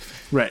lives.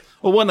 Right.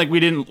 Well, one, like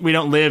we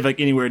don't live like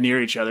anywhere near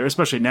each other,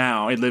 especially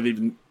now. I live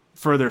even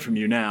further from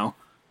you now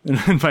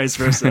and vice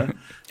versa.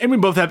 And we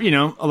both have,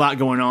 a lot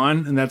going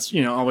on, and that's,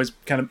 always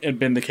kind of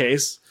been the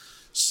case.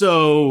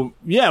 So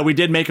yeah, we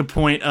did make a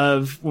point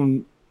of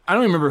when, I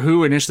don't remember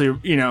who initially,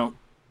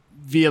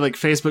 via like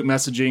Facebook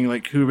messaging,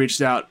 like who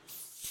reached out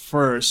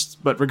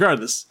first, but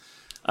regardless,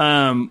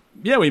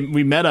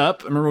 we met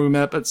up. I remember we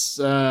met up at,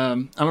 I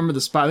remember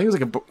the spot. I think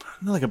it was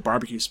like a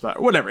barbecue spot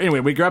or whatever.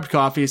 Anyway, we grabbed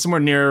coffee somewhere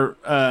near,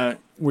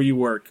 where you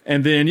work.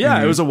 And then,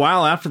 it was a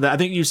while after that. I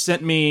think you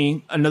sent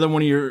me another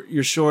one of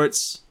your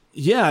shorts.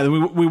 Yeah.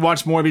 We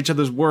watched more of each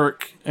other's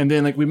work. And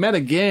then like we met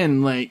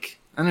again, like,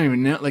 I don't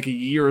even know, like a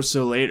year or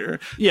so later.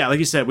 Yeah, like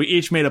you said, we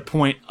each made a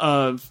point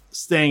of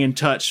staying in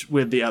touch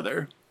with the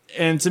other.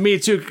 And to me,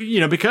 too,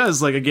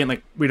 because, like, again,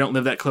 like, we don't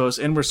live that close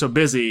and we're so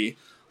busy,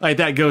 like,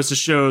 that goes to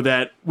show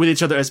that with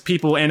each other as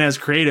people and as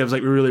creatives,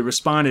 like, we really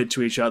responded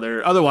to each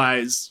other.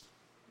 Otherwise,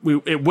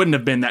 it wouldn't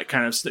have been that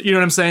kind of stuff. You know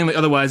what I'm saying? Like,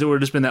 otherwise, it would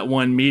have just been that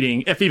one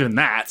meeting, if even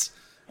that,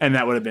 and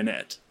that would have been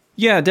it.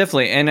 Yeah,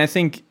 definitely. And I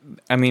think,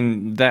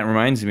 that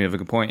reminds me of a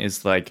good point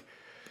is, like,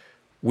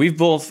 we've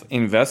both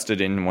invested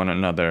in one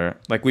another.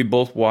 Like, we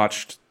both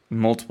watched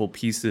multiple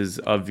pieces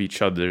of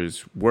each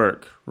other's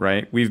work,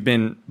 right? We've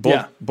been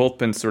both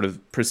been sort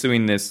of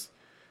pursuing this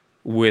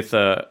with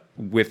a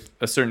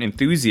certain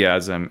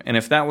enthusiasm. And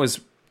if that was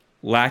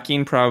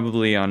lacking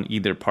probably on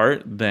either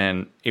part,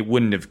 then it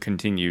wouldn't have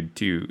continued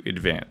to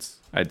advance,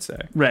 I'd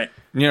say. Right.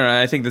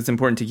 I think that's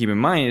important to keep in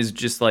mind is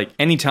just like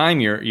anytime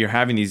you're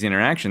having these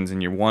interactions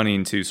and you're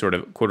wanting to sort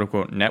of quote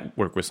unquote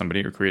network with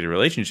somebody or create a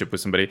relationship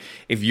with somebody,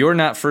 if you're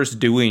not first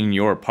doing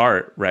your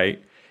part,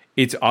 right,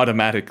 it's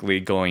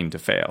automatically going to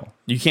fail.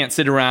 You can't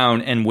sit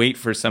around and wait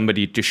for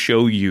somebody to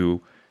show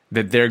you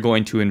that they're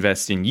going to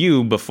invest in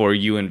you before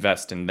you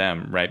invest in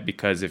them, right?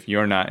 Because if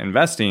you're not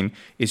investing,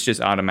 it's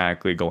just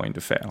automatically going to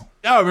fail.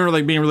 I remember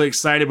like being really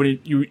excited when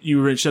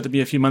you reached out to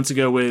me a few months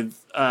ago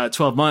with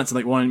 12 months and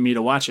like wanting me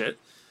to watch it.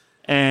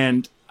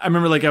 And I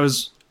remember like it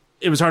was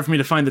hard for me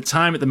to find the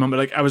time at the moment.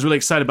 Like I was really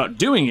excited about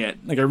doing it.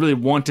 Like I really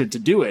wanted to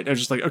do it. I was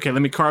just like, okay,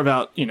 let me carve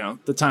out,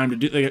 the time to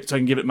do like, so I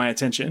can give it my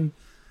attention.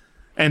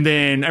 And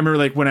then I remember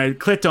like when I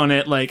clicked on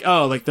it, like,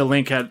 oh, like the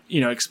link had,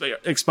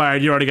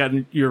 expired. You already got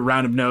your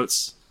round of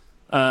notes,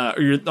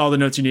 or all the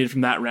notes you needed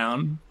from that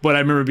round. But I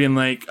remember being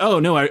like, oh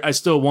no, I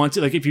still want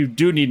to, like, if you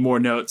do need more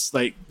notes,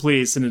 like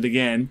please send it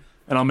again.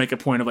 And I'll make a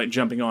point of like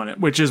jumping on it,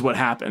 which is what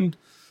happened.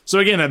 So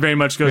again, that very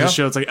much goes to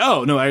show it's like,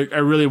 oh no, I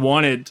really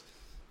wanted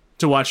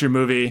to watch your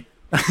movie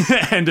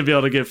and to be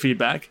able to give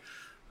feedback.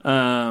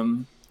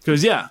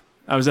 Cause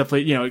I was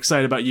definitely,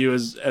 excited about you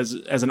as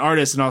an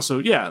artist and also,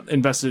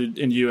 invested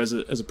in you as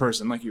a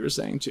person, like you were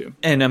saying too.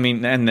 And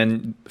and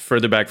then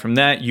further back from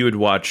that, you had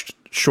watched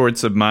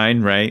shorts of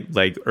mine, right?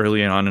 Like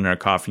early on in our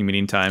coffee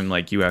meeting time,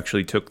 like you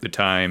actually took the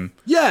time.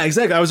 Yeah,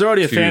 exactly. I was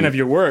already a fan of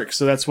your work.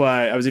 So that's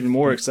why I was even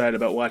more excited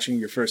about watching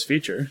your first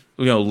feature.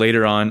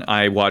 Later on,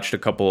 I watched a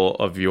couple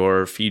of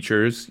your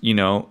features,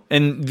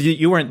 and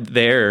you weren't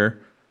there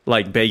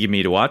like begging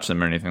me to watch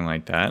them or anything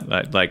like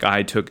that. Like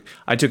I took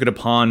it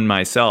upon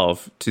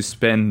myself to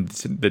spend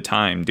the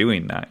time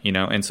doing that,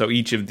 and so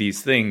each of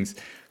these things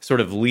sort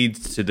of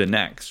leads to the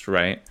next,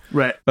 right?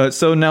 Right.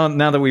 So now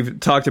that we've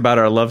talked about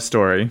our love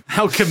story,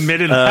 how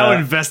committed, how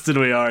invested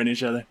we are in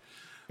each other.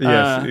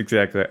 Yes,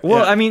 exactly.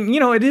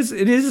 Well, it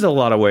is a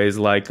lot of ways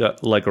like a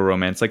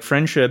romance, like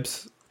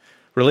friendships,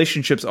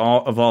 relationships,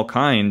 of all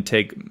kind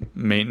take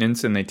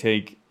maintenance and they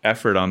take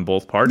effort on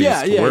both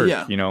parties to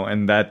work,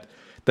 and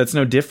that's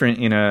no different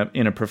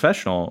in a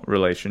professional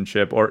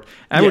relationship, or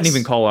I wouldn't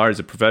even call ours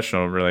a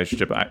professional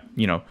relationship.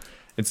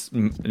 It's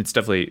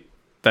definitely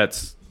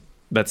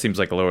that seems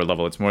like a lower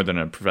level. It's more than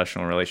a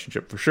professional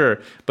relationship for sure.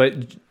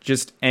 But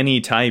just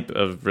any type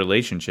of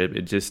relationship,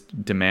 it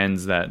just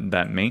demands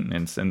that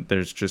maintenance, and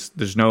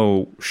there's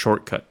no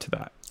shortcut to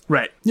that.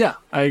 Right. Yeah,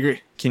 I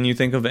agree. Can you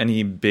think of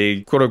any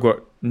big, quote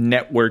unquote,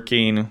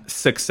 networking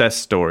success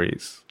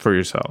stories for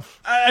yourself?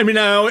 I mean,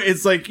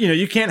 it's like,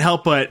 you can't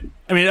help but,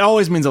 I mean, it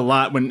always means a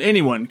lot when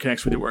anyone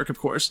connects with your work, of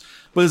course.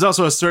 But there's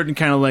also a certain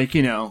kind of like,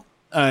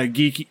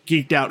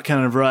 geeked out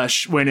kind of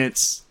rush when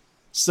it's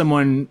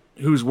someone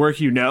whose work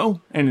and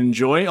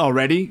enjoy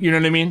already. You know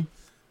what I mean?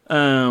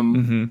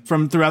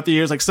 From throughout the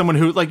years, like someone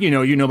who, like, by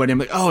name,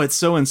 like, oh, it's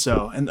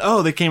so-and-so. And,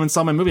 oh, they came and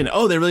saw my movie and,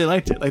 oh, they really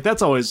liked it. Like,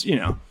 that's always,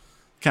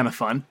 kind of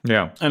fun.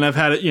 Yeah. And I've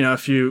had, a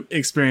few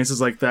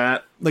experiences like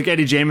that. Like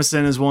Eddie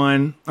Jameson is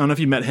one. I don't know if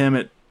you met him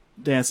at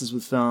Dances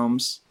with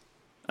Films.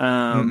 But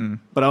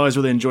I always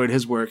really enjoyed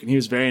his work, and he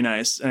was very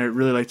nice, and I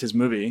really liked his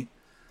movie.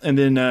 And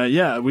then,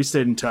 we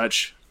stayed in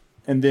touch.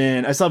 And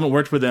then I still haven't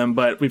worked with him,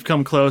 but we've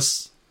come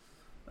close.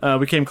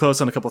 We came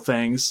close on a couple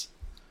things.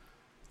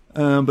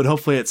 But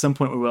hopefully at some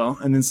point we will.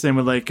 And then same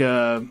with like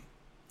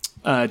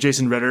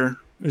Jason Ritter,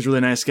 who's a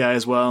really nice guy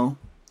as well.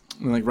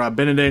 And like Rob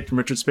Benedict and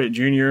Richard Speight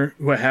Jr.,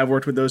 who I have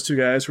worked with, those two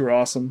guys who are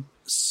awesome.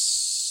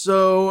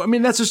 So, I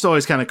mean, that's just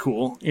always kind of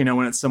cool,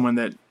 when it's someone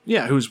that,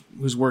 whose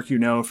work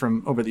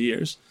from over the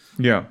years.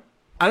 Yeah.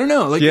 I don't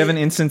know. Like, do you have an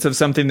instance of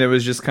something that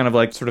was just kind of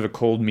like sort of a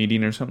cold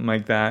meeting or something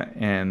like that,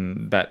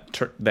 and that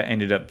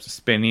ended up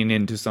spinning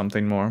into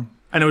something more?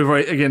 I know we've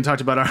already, again,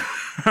 talked about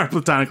our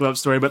platonic love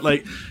story, but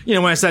like,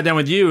 when I sat down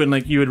with you and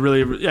like you had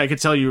really, I could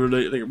tell you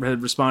really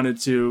had responded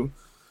to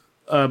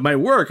my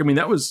work. I mean,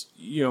 that was,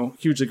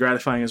 hugely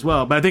gratifying as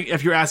well. But I think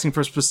if you're asking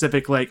for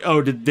specific, like,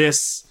 oh, did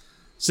this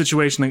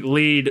situation like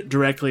lead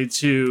directly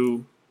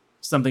to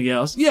something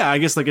else? Yeah, I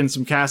guess like in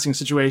some casting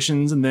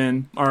situations, and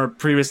then our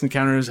previous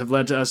encounters have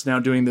led to us now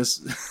doing this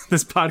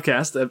this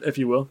podcast, if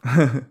you will.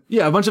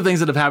 Yeah, a bunch of things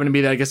that have happened to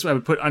me that I guess I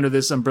would put under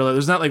this umbrella.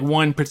 There's not like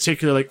one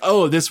particular like,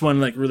 oh, this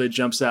one like really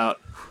jumps out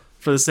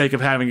for the sake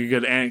of having a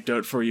good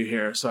anecdote for you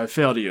here. So I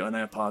failed you, and I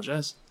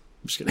apologize.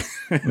 I'm just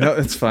kidding. No,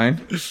 it's fine.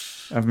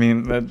 I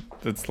mean,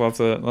 that's lots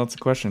of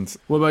questions.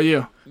 What about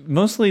you?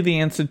 Mostly the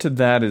answer to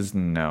that is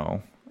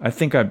no. I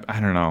think I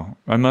don't know.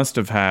 I must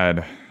have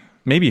had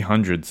maybe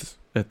hundreds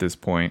at this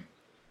point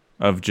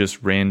of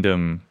just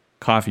random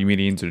coffee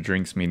meetings or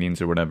drinks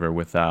meetings or whatever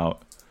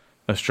without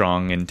a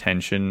strong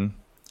intention.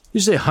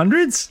 You say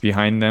hundreds?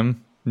 Behind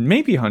them.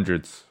 Maybe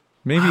hundreds.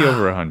 Maybe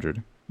over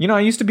 100. I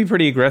used to be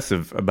pretty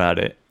aggressive about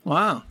it.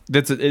 Wow.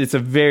 It's a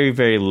very,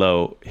 very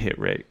low hit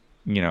rate.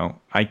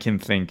 I can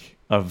think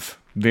of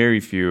very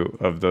few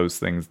of those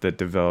things that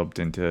developed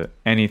into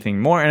anything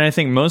more. And I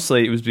think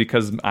mostly it was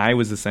because I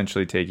was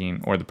essentially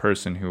taking, or the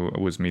person who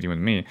was meeting with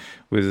me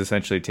was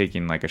essentially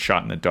taking like a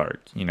shot in the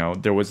dark.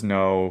 There was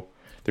no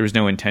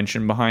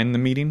intention behind the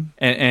meeting.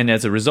 And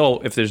as a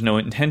result, if there's no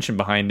intention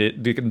behind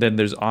it, then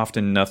there's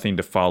often nothing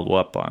to follow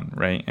up on,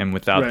 right? And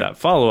without that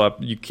follow-up,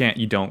 you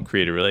don't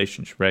create a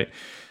relationship, right?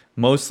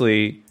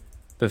 Mostly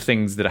the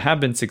things that have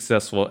been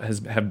successful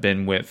have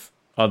been with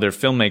other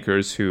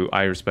filmmakers who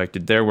I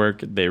respected their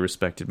work, they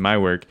respected my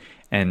work,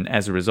 and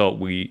as a result,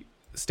 we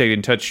stayed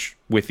in touch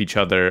with each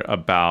other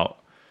about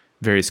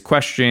various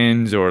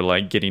questions or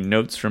like getting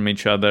notes from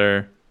each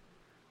other,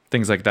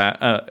 things like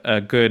that.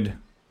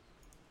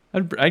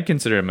 I'd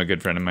consider him a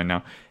good friend of mine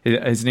now.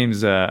 His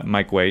name's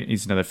Mike White.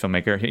 He's another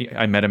filmmaker.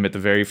 I met him at the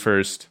very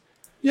first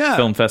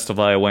film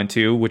festival I went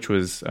to, which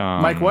was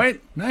Mike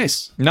White.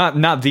 Nice. Not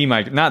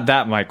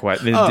that Mike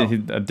White.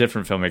 A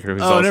different filmmaker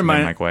who's also named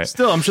Mike White.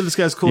 Still, I'm sure this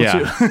guy's cool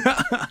too.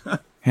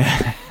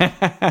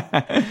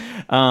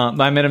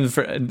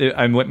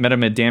 I met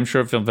him at Damn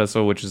Short Film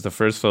Festival, which is the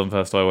first film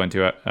festival I went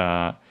to.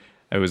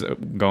 I was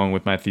going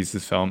with my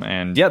thesis film,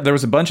 and there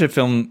was a bunch of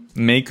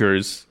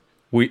filmmakers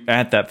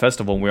at that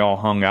festival. And we all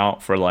hung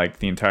out for like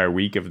the entire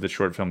week of the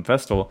short film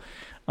festival,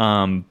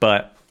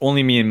 but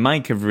only me and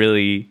Mike have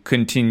really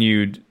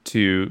continued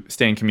to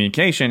stay in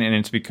communication, and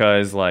it's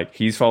because like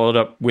he's followed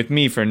up with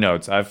me for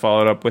notes. I've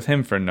followed up with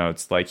him for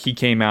notes. Like he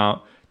came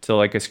out to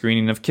like a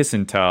screening of Kiss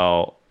and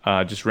Tell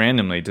just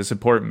randomly to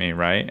support me,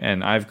 right?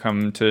 And I've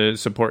come to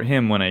support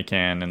him when I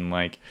can, and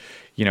like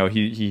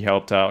he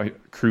helped out,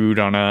 crewed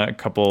on a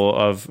couple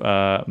of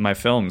my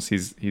films.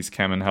 He's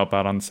come and helped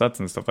out on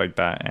sets and stuff like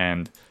that,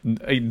 and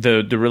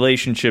the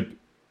relationship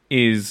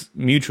is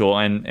mutual,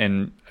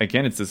 and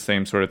again, it's the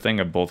same sort of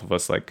thing of both of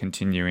us like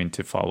continuing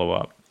to follow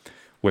up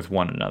with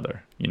one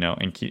another,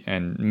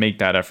 and make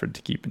that effort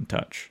to keep in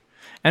touch,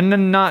 and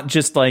then not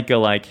just like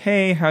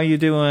hey, how you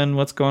doing,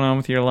 what's going on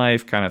with your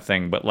life kind of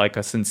thing, but like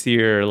a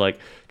sincere like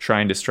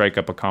trying to strike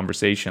up a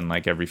conversation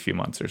like every few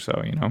months or so.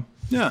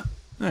 Yeah.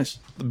 Nice.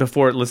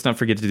 Let's not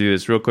forget to do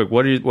this real quick.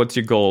 What's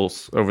your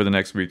goals over the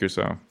next week or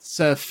so?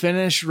 To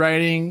finish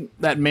writing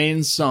that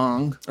main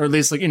song, or at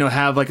least like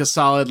have like a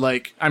solid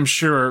like, I'm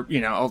sure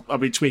I'll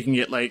be tweaking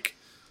it like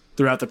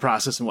throughout the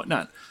process and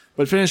whatnot.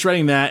 But finish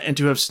writing that, and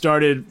to have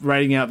started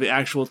writing out the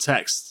actual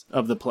text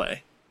of the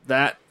play.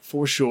 That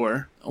for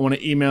sure. I want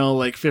to email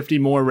like 50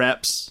 more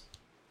reps.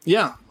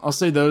 Yeah, I'll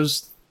say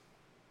those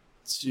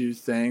two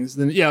things.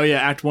 Then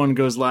Act 1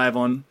 goes live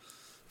on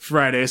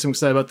Friday, so I'm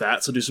excited about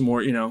that. So do some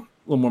more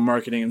a little more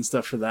marketing and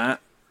stuff for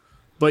that.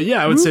 But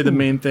yeah, I would say the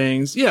main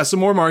things. Yeah, some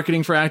more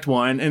marketing for Act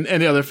 1 and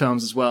the other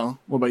films as well.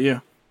 What about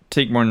you?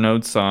 Take more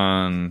notes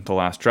on The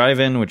Last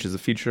Drive-In, which is a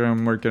feature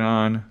I'm working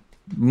on.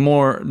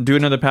 Do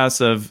another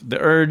pass of The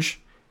Urge,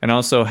 and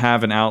also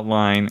have an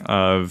outline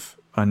of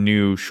a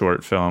new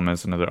short film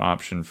as another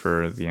option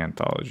for the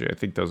anthology. I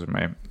think those are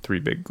my 3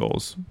 big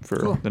goals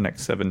for the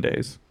next 7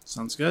 days.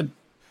 Sounds good.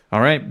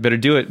 All right, better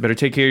do it. Better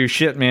take care of your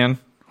shit, man.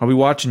 I'll be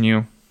watching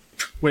you.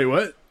 Wait,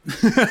 what?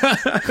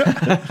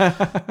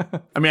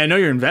 I mean, I know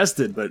you're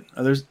invested, but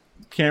are there is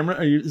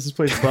this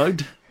place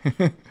bugged?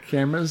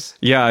 Cameras?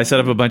 Yeah, I set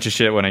up a bunch of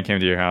shit when I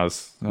came to your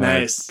house.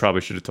 Nice. I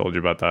probably should have told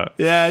you about that.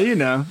 Yeah,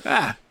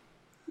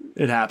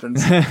 it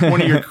happens.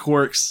 One of your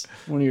quirks.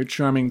 One of your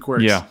charming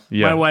quirks. Yeah.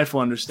 My wife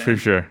will understand. For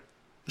sure.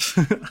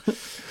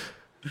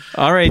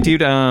 All right,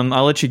 dude.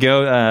 I'll let you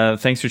go.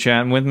 Thanks for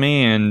chatting with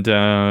me, and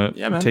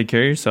man. Take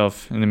care of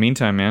yourself. In the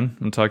meantime, man,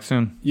 we'll talk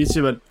soon. You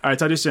too, bud. All right,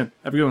 talk to you soon.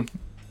 Have a good one.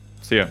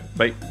 See ya.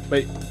 Bye.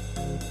 Bye.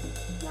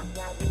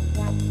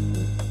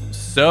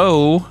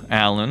 So,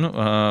 Alan,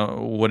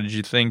 what did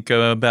you think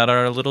about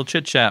our little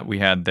chit chat we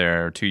had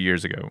there 2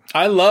 years ago?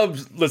 I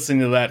loved listening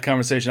to that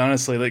conversation.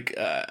 Honestly, like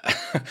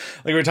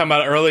we were talking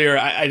about earlier,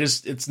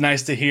 it's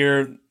nice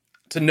to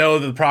know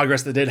the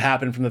progress that did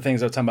happen from the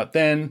things I was talking about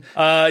then.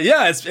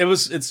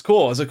 It's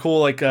cool. It's a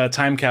cool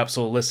time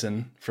capsule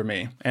listen for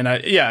me, and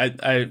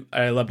I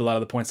loved a lot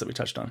of the points that we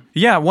touched on.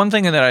 Yeah, one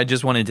thing that I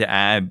just wanted to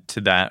add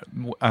to that,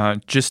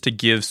 just to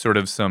give sort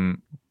of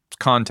some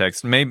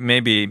context.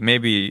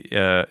 Maybe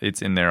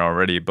it's in there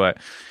already, but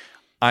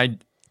I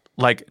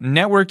like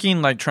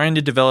networking, like trying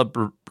to develop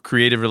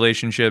creative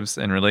relationships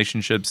and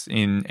relationships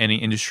in any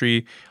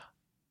industry.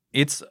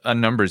 It's a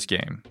numbers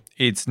game.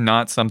 It's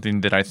not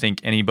something that I think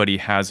anybody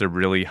has a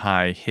really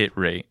high hit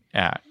rate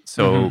at.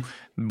 So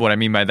what I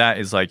mean by that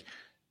is like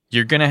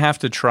you're going to have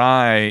to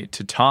try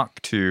to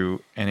talk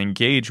to and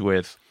engage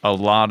with a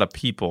lot of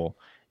people,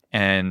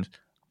 and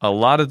a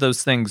lot of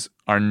those things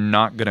are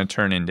not going to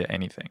turn into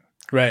anything.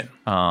 Right.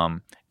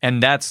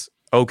 And that's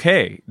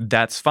okay.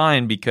 That's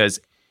fine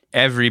because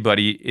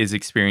everybody is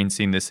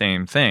experiencing the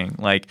same thing.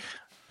 Like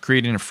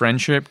creating a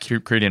friendship,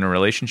 creating a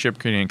relationship,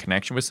 creating a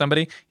connection with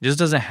somebody, it just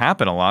doesn't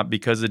happen a lot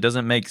because it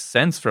doesn't make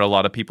sense for a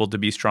lot of people to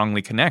be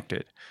strongly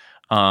connected.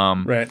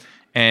 Right.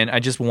 And I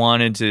just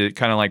wanted to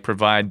kind of like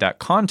provide that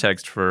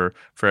context for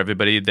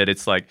everybody that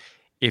it's like,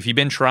 if you've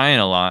been trying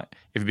a lot,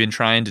 if you've been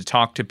trying to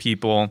talk to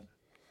people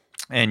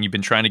and you've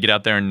been trying to get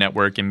out there and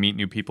network and meet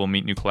new people,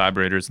 meet new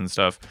collaborators and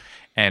stuff,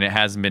 and it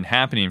hasn't been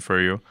happening for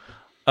you,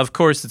 of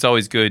course, it's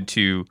always good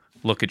to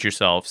look at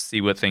yourself, see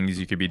what things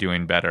you could be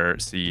doing better,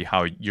 see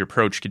how your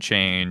approach could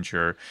change,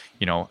 or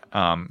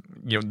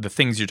the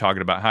things you're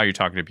talking about, how you're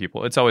talking to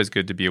people. It's always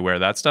good to be aware of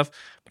that stuff,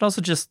 but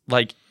also just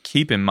like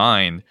keep in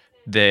mind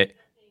that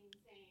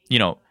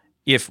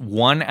if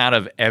 1 out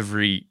of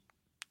every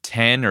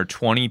 10 or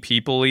 20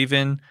 people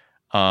even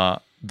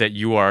that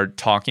you are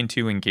talking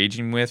to,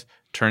 engaging with,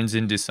 turns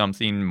into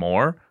something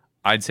more,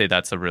 I'd say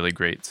that's a really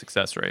great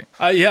success rate.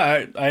 I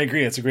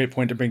agree. It's a great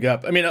point to bring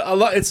up. I mean,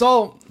 it's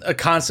all a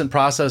constant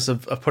process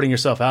of putting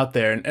yourself out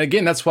there. And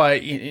again, that's why,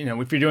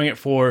 if you're doing it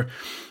for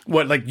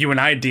what like you and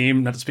I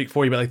deem, not to speak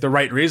for you, but like the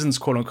right reasons,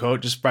 quote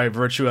unquote, just by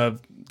virtue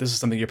of this is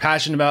something you're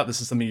passionate about,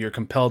 this is something you're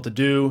compelled to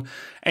do,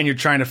 and you're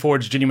trying to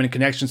forge genuine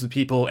connections with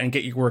people and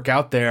get your work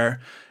out there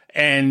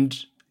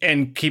and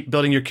keep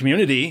building your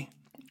community,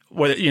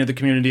 whether, the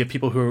community of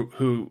people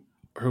who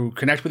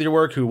connect with your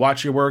work, who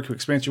watch your work, who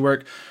experience your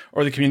work,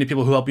 or the community of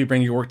people who help you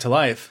bring your work to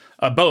life.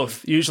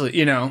 Both, usually,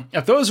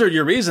 if those are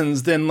your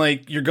reasons, then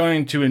like you're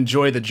going to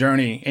enjoy the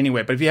journey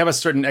anyway. But if you have a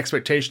certain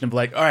expectation of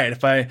like, all right,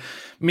 if I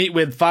meet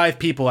with 5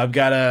 people, I've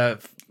got to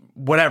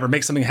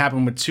make something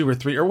happen with 2 or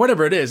 3 or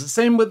whatever it is. The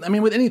same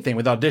with anything,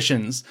 with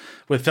auditions,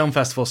 with film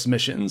festival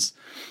submissions.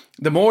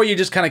 The more you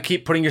just kind of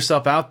keep putting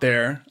yourself out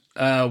there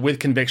with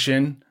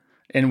conviction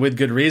and with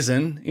good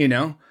reason,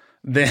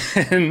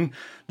 then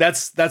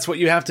that's what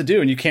you have to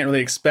do. And you can't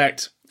really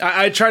expect.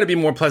 I try to be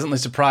more pleasantly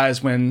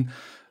surprised when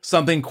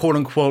something quote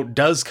unquote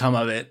does come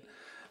of it.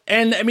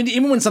 And I mean,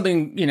 even when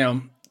something,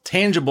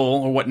 tangible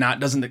or whatnot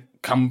doesn't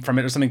come from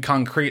it, or something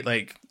concrete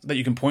like that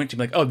you can point to,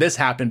 like, oh, this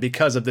happened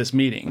because of this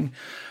meeting.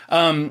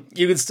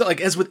 You can still,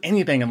 like, as with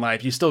anything in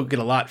life, you still get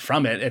a lot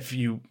from it if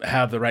you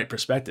have the right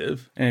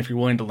perspective and if you're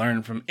willing to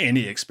learn from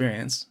any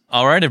experience.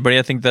 All right, everybody.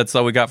 I think that's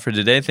all we got for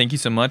today. Thank you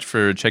so much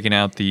for checking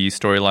out the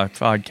Story Life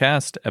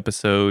podcast,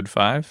 episode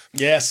 5.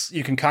 Yes,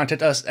 you can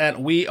contact us at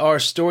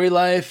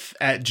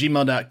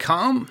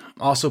wearestorylife@gmail.com.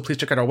 Also, please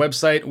check out our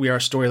website,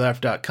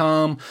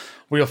 wearestorylife.com,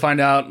 where you'll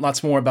find out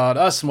lots more about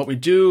us and what we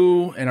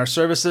do and our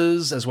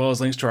services, as well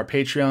as links to our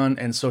Patreon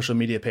and social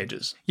media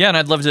pages. Yeah, and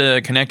I'd love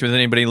to connect with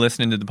anybody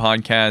listening to the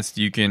podcast.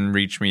 You can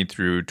reach me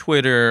through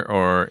Twitter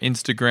or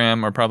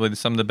Instagram, are probably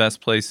some of the best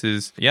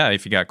places. Yeah,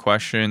 if you got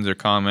questions or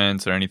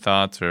comments or any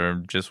thoughts, or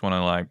just want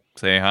to like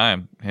say hi,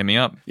 hit me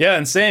up. Yeah,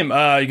 and same.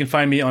 You can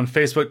find me on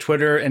Facebook,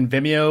 Twitter, and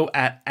Vimeo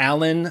at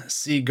Alan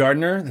C.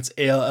 Gardner. That's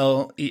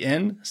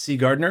ALLEN C.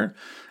 Gardner.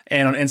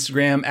 And on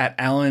Instagram at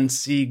Alan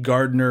C.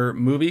 Gardner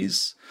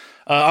Movies.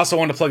 Also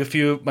want to plug a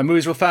few of my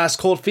movies real fast.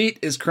 Cold Feet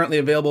is currently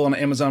available on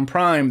Amazon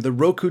Prime, the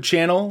Roku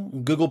channel,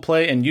 Google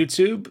Play, and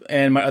YouTube.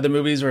 And my other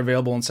movies are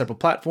available on several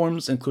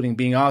platforms, including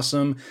Being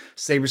Awesome,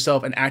 Save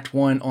Yourself, and Act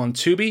 1 on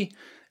Tubi.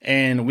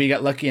 And We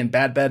Got Lucky and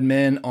Bad Bad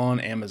Men on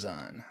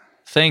Amazon.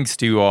 Thanks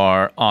to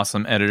our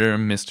awesome editor,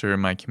 Mr.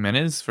 Mike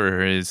Jimenez,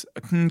 for his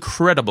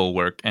incredible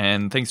work.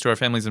 And thanks to our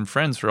families and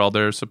friends for all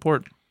their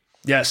support.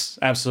 Yes,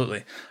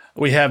 absolutely.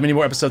 We have many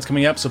more episodes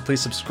coming up, so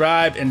please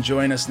subscribe and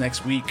join us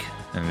next week.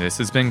 And this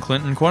has been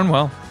Clinton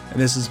Cornwell. And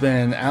this has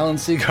been Alan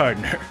C.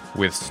 Gardner.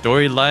 With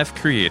Story Life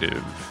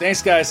Creative.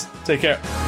 Thanks, guys. Take care.